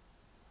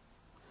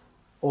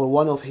 Or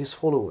one of his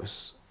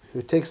followers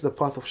who takes the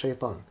path of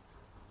shaitan,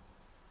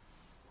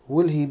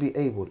 will he be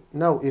able?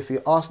 Now, if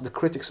you ask the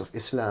critics of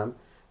Islam,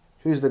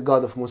 who's the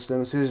God of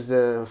Muslims, who's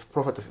the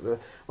Prophet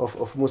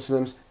of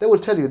Muslims, they will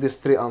tell you these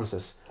 3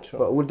 answers. Sure.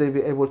 But would they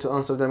be able to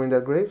answer them in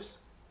their graves?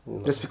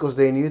 No. Just because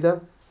they knew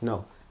them?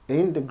 No.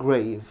 In the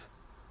grave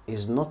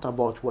is not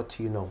about what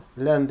you know.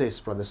 Learn this,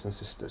 brothers and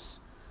sisters.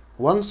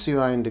 Once you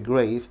are in the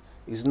grave,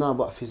 is not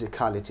about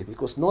physicality,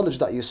 because knowledge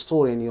that you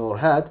store in your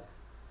head,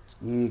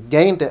 you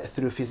gained it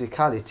through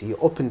physicality. You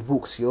opened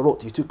books, you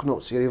wrote, you took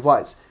notes, you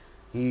revised.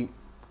 In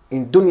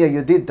dunya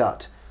you did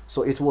that.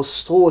 So it was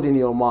stored in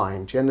your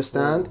mind, you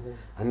understand?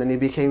 And then it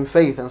became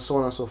faith and so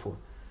on and so forth.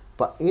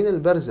 But in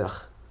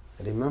al-barzakh,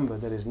 remember,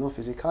 there is no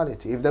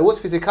physicality. If there was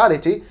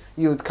physicality,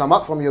 you would come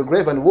up from your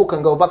grave and walk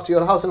and go back to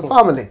your house and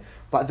family.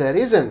 But there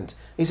isn't.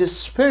 It's a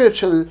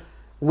spiritual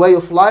way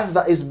of life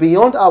that is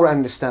beyond our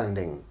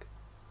understanding.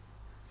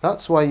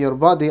 That's why your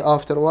body,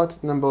 after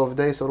what number of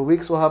days or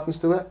weeks, what happens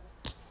to it?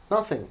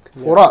 Nothing.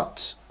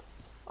 Furat,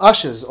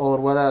 ashes, or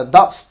whatever,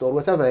 dust, or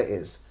whatever it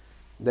is.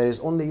 There is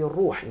only your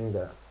ruh in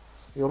there.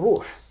 Your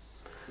ruh.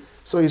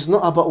 So it's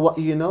not about what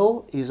you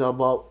know, it's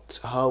about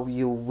how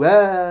you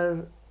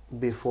were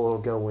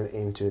before going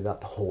into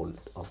that hole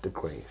of the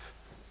grave.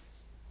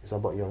 It's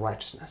about your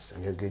righteousness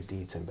and your good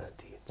deeds and bad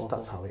deeds.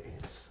 That's how it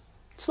is.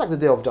 It's like the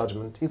day of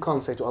judgment. You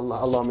can't say to Allah,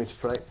 allow me to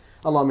pray,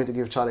 allow me to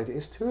give charity.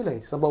 It's too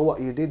late. It's about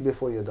what you did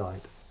before you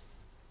died.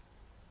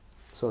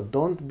 So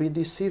don't be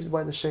deceived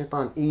by the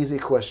shaitan. Easy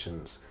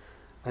questions.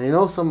 And you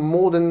know some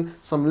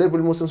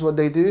liberal Muslims, what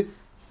they do?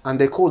 And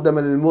they call them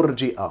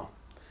al-murji'ah.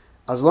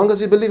 As long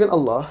as you believe in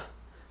Allah,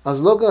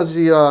 as long as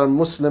you are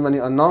Muslim and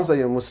you announce that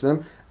you're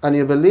Muslim, and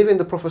you believe in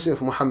the prophecy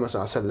of Muhammad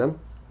sallallahu alaihi wasallam,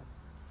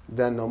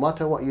 then no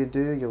matter what you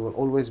do, you will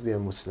always be a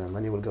Muslim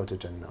and you will go to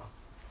Jannah.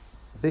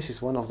 This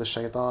is one of the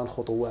shaitan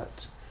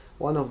khutuwat,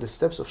 one of the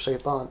steps of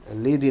shaitan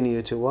leading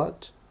you to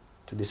what?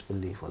 To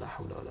disbelief.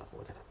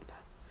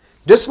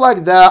 Just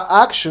like there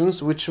are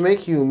actions which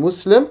make you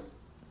Muslim,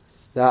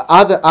 there are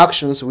other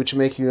actions which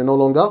make you no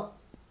longer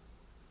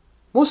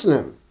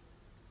Muslim.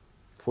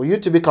 For you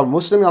to become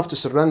Muslim, you have to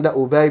surrender,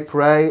 obey,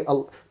 pray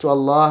to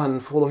Allah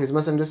and follow His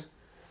messengers.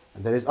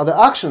 And there is other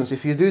actions.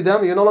 If you do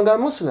them, you're no longer a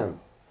Muslim.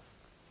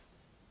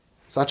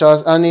 Such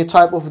as any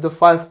type of the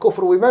 5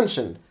 kufr we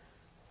mentioned.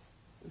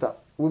 That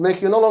will make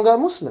you no longer a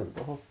Muslim.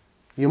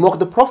 You mock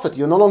the Prophet,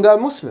 you're no longer a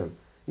Muslim.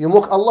 You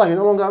mock Allah, you're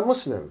no longer a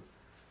Muslim.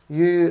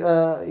 You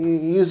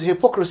use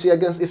hypocrisy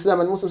against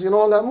Islam and Muslims, you're no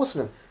longer a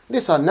Muslim.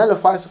 These are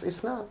nullifiers of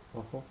Islam.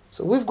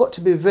 So we've got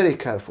to be very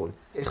careful.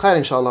 Khair,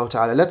 inshallah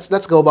ta'ala.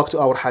 Let's go back to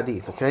our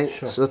hadith, okay?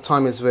 Sure. So the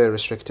time is very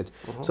restricted.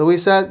 So we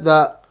said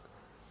that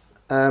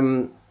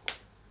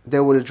they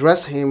will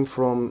dress him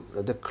from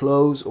the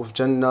clothes of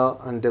Jannah,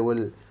 and they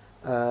will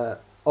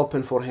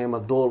open for him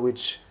a door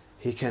which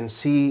he can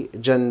see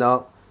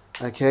Jannah,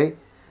 okay?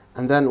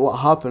 And then what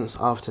happens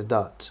after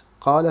that?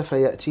 قال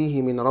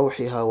فيأتيه من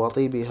روحها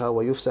وطيبها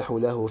ويفسح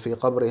له في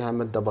قبرها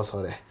مد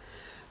بصره.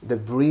 The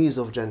breeze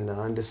of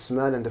Jannah and the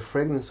smell and the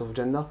fragrance of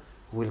Jannah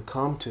will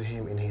come to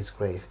him in his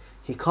grave.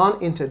 He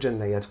can't enter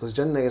Jannah yet, because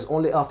Jannah is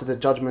only after the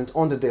judgment,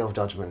 on the day of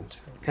judgment.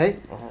 Okay?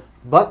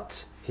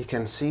 But he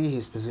can see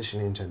his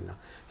position in Jannah.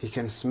 He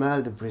can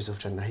smell the breeze of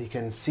Jannah. He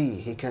can see,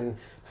 he can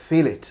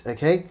feel it.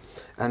 Okay?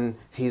 And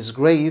his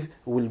grave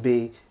will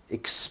be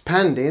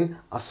expanding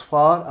as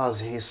far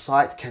as his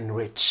sight can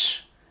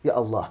reach. Ya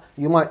Allah,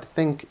 you might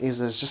think it's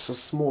just a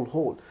small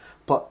hole,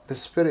 but the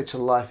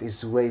spiritual life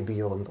is way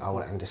beyond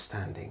our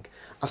understanding.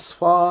 As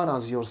far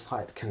as your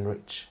sight can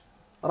reach.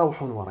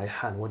 روح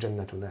وريحان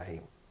وجنة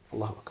نعيم.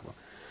 Allahu Akbar.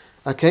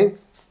 Okay?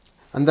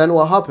 And then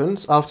what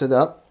happens after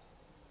that?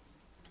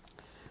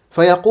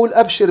 فيقول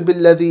أبشر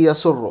بالذي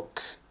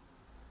يسرك.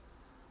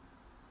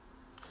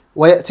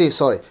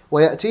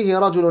 ويأتيه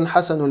رجل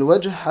حسن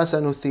الوجه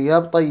حسن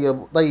الثياب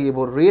طيب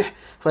الريح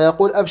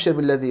فيقول أبشر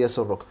بالذي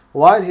يسرك.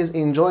 While he's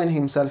enjoying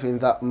himself in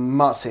that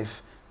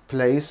massive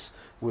place,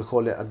 we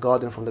call it a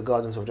garden from the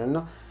gardens of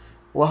Jannah,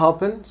 what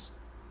happens?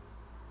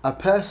 A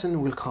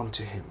person will come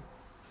to him.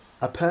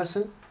 A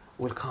person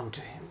will come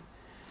to him,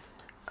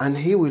 and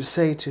he will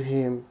say to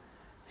him,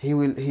 he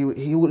will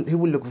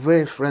look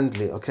very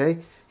friendly, okay?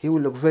 He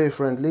will look very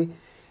friendly,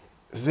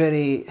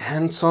 very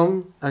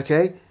handsome,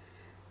 okay?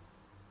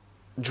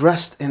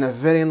 Dressed in a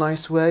very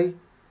nice way.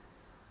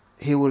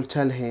 He will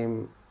tell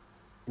him,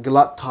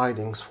 glad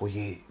tidings for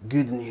you,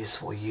 good news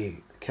for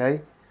you,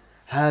 okay?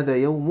 هذا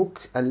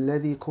يومك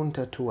الذي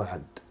كنت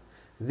توعد.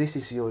 This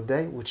is your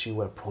day which you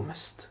were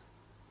promised.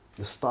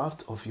 The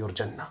start of your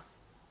Jannah.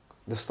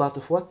 The start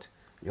of what?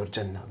 Your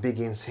Jannah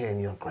begins here in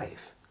your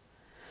grave.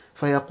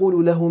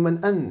 فيقول له من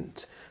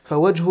أنت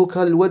فوجهك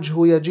الوجه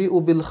يجيء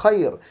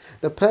بالخير.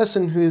 The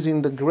person who is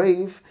in the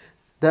grave,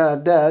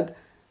 dead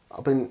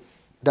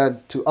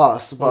to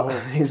us, but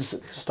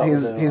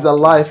he's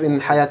alive in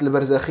Hayat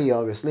al-Barzakhiyya,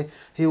 obviously.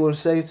 He will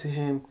say to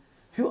him,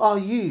 who are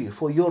you?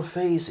 For your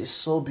face is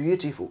so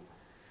beautiful.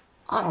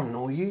 I don't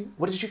know you.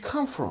 Where did you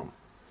come from?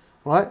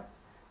 Right?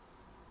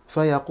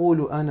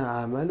 فيقول أنا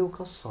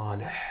عملك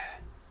الصالح.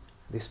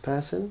 This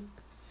person,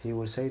 he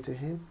will say to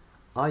him,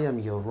 I am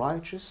your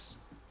righteous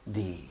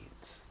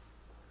deeds.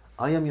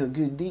 I am your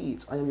good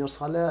deeds. I am your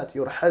salat,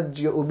 your hajj,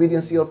 your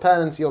obedience to your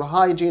parents, your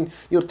hygiene,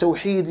 your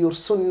tawheed, your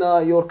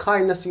sunnah, your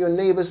kindness to your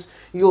neighbors,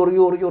 your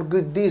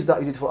good deeds that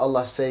you did for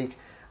Allah's sake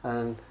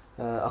and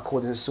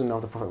according to the sunnah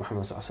of the Prophet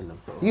Muhammad sallallahu alaihi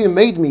wasallam. You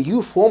made me,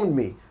 you formed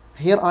me.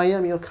 Here I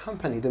am, your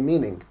company, the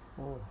meaning.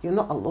 You're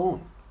not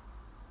alone.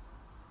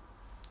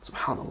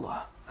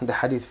 Subhanallah. And the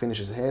hadith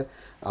finishes here,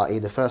 i.e.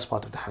 the first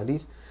part of the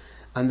hadith.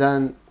 And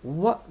then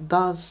what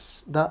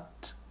does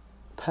that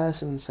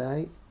person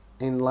say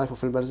in Life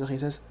of al-Barzakh? He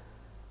says,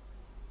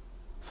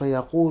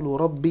 فَيَقُولُ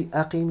رَبِّ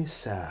أَقِمِ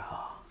السَّاعَةِ.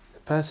 The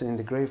person in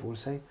the grave will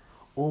say,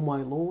 "Oh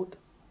my Lord,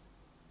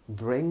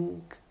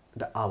 bring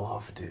the hour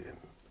of doom.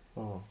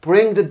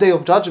 Bring the day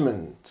of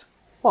judgment."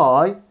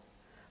 Why?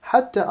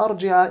 حَتَّى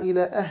أَرْجِعَ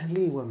إِلَى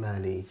أَهْلِي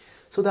وَمَالِي.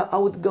 So that I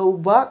would go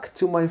back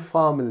to my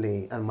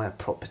family and my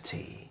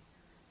property.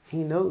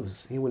 He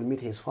knows he will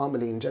meet his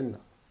family in Jannah.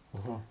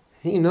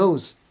 He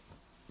knows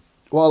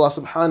what Allah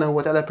subhanahu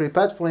wa ta'ala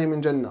prepared for him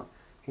in Jannah.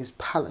 His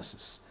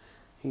palaces,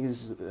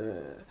 his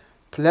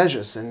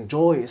pleasures and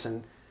joys,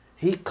 and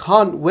he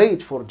can't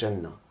wait for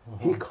Jannah.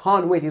 He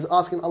can't wait. He's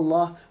asking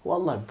Allah, "Oh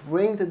Allah,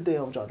 bring the day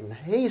of judgment.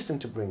 Hasten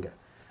to bring it."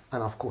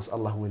 And of course,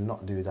 Allah will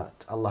not do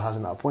that. Allah has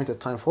an appointed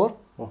time for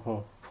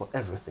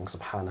everything,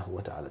 subhanahu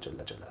wa ta'ala,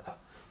 jalla jalaluhu.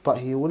 But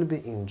he will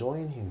be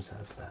enjoying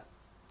himself there.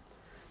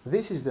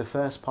 This is the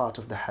first part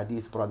of the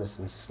hadith, brothers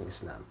and sisters in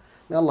Islam.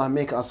 May Allah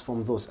make us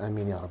from those.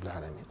 Ameen ya Rabbil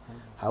Alameen.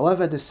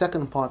 However, the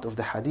second part of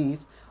the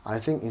hadith, I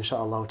think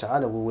inshallah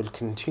ta'ala we will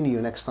continue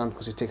next time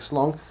because it takes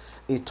long.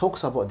 It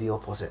talks about the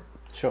opposite.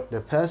 Sure.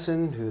 The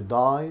person who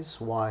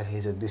dies while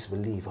he's a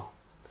disbeliever,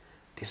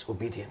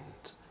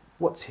 disobedient.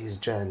 What's his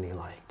journey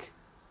like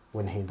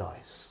when he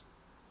dies?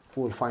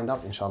 We'll find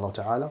out inshallah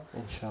ta'ala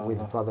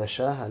with Brother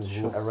Shah, and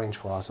we'll arrange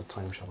for us a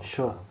time inshallah.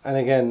 Sure. And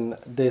again,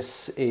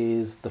 this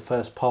is the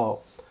first part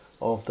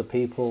of the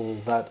people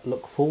that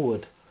look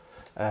forward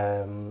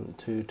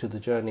to the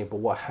journey, but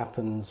what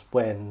happens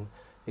when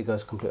it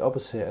goes complete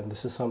opposite? And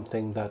this is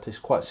something that is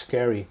quite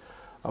scary.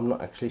 I'm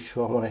not actually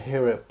sure I want to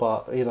hear it,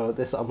 but you know,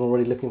 this, I'm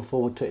already looking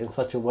forward to it in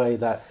such a way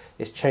that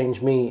it's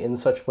changed me in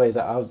such a way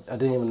that I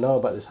didn't even know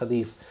about this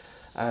hadith.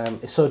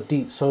 It's so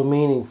deep, so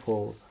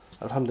meaningful,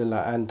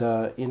 alhamdulillah. And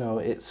you know,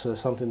 it's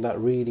something that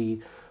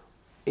really,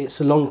 it's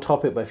a long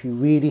topic, but if you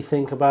really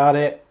think about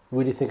it,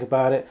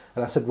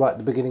 and I said right at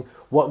the beginning,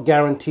 what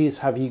guarantees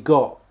have you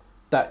got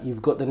that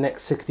you've got the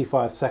next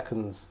 65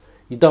 seconds?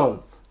 You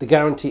don't. The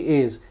guarantee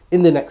is,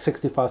 in the next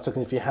 65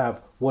 seconds, if you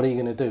have, what are you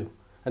going to do?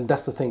 And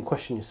that's the thing,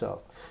 question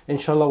yourself.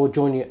 Inshallah, we'll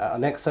join you at our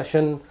next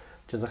session.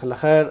 Jazakallah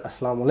khair.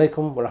 Assalamu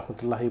alaikum wa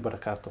rahmatullahi wa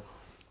barakatuh.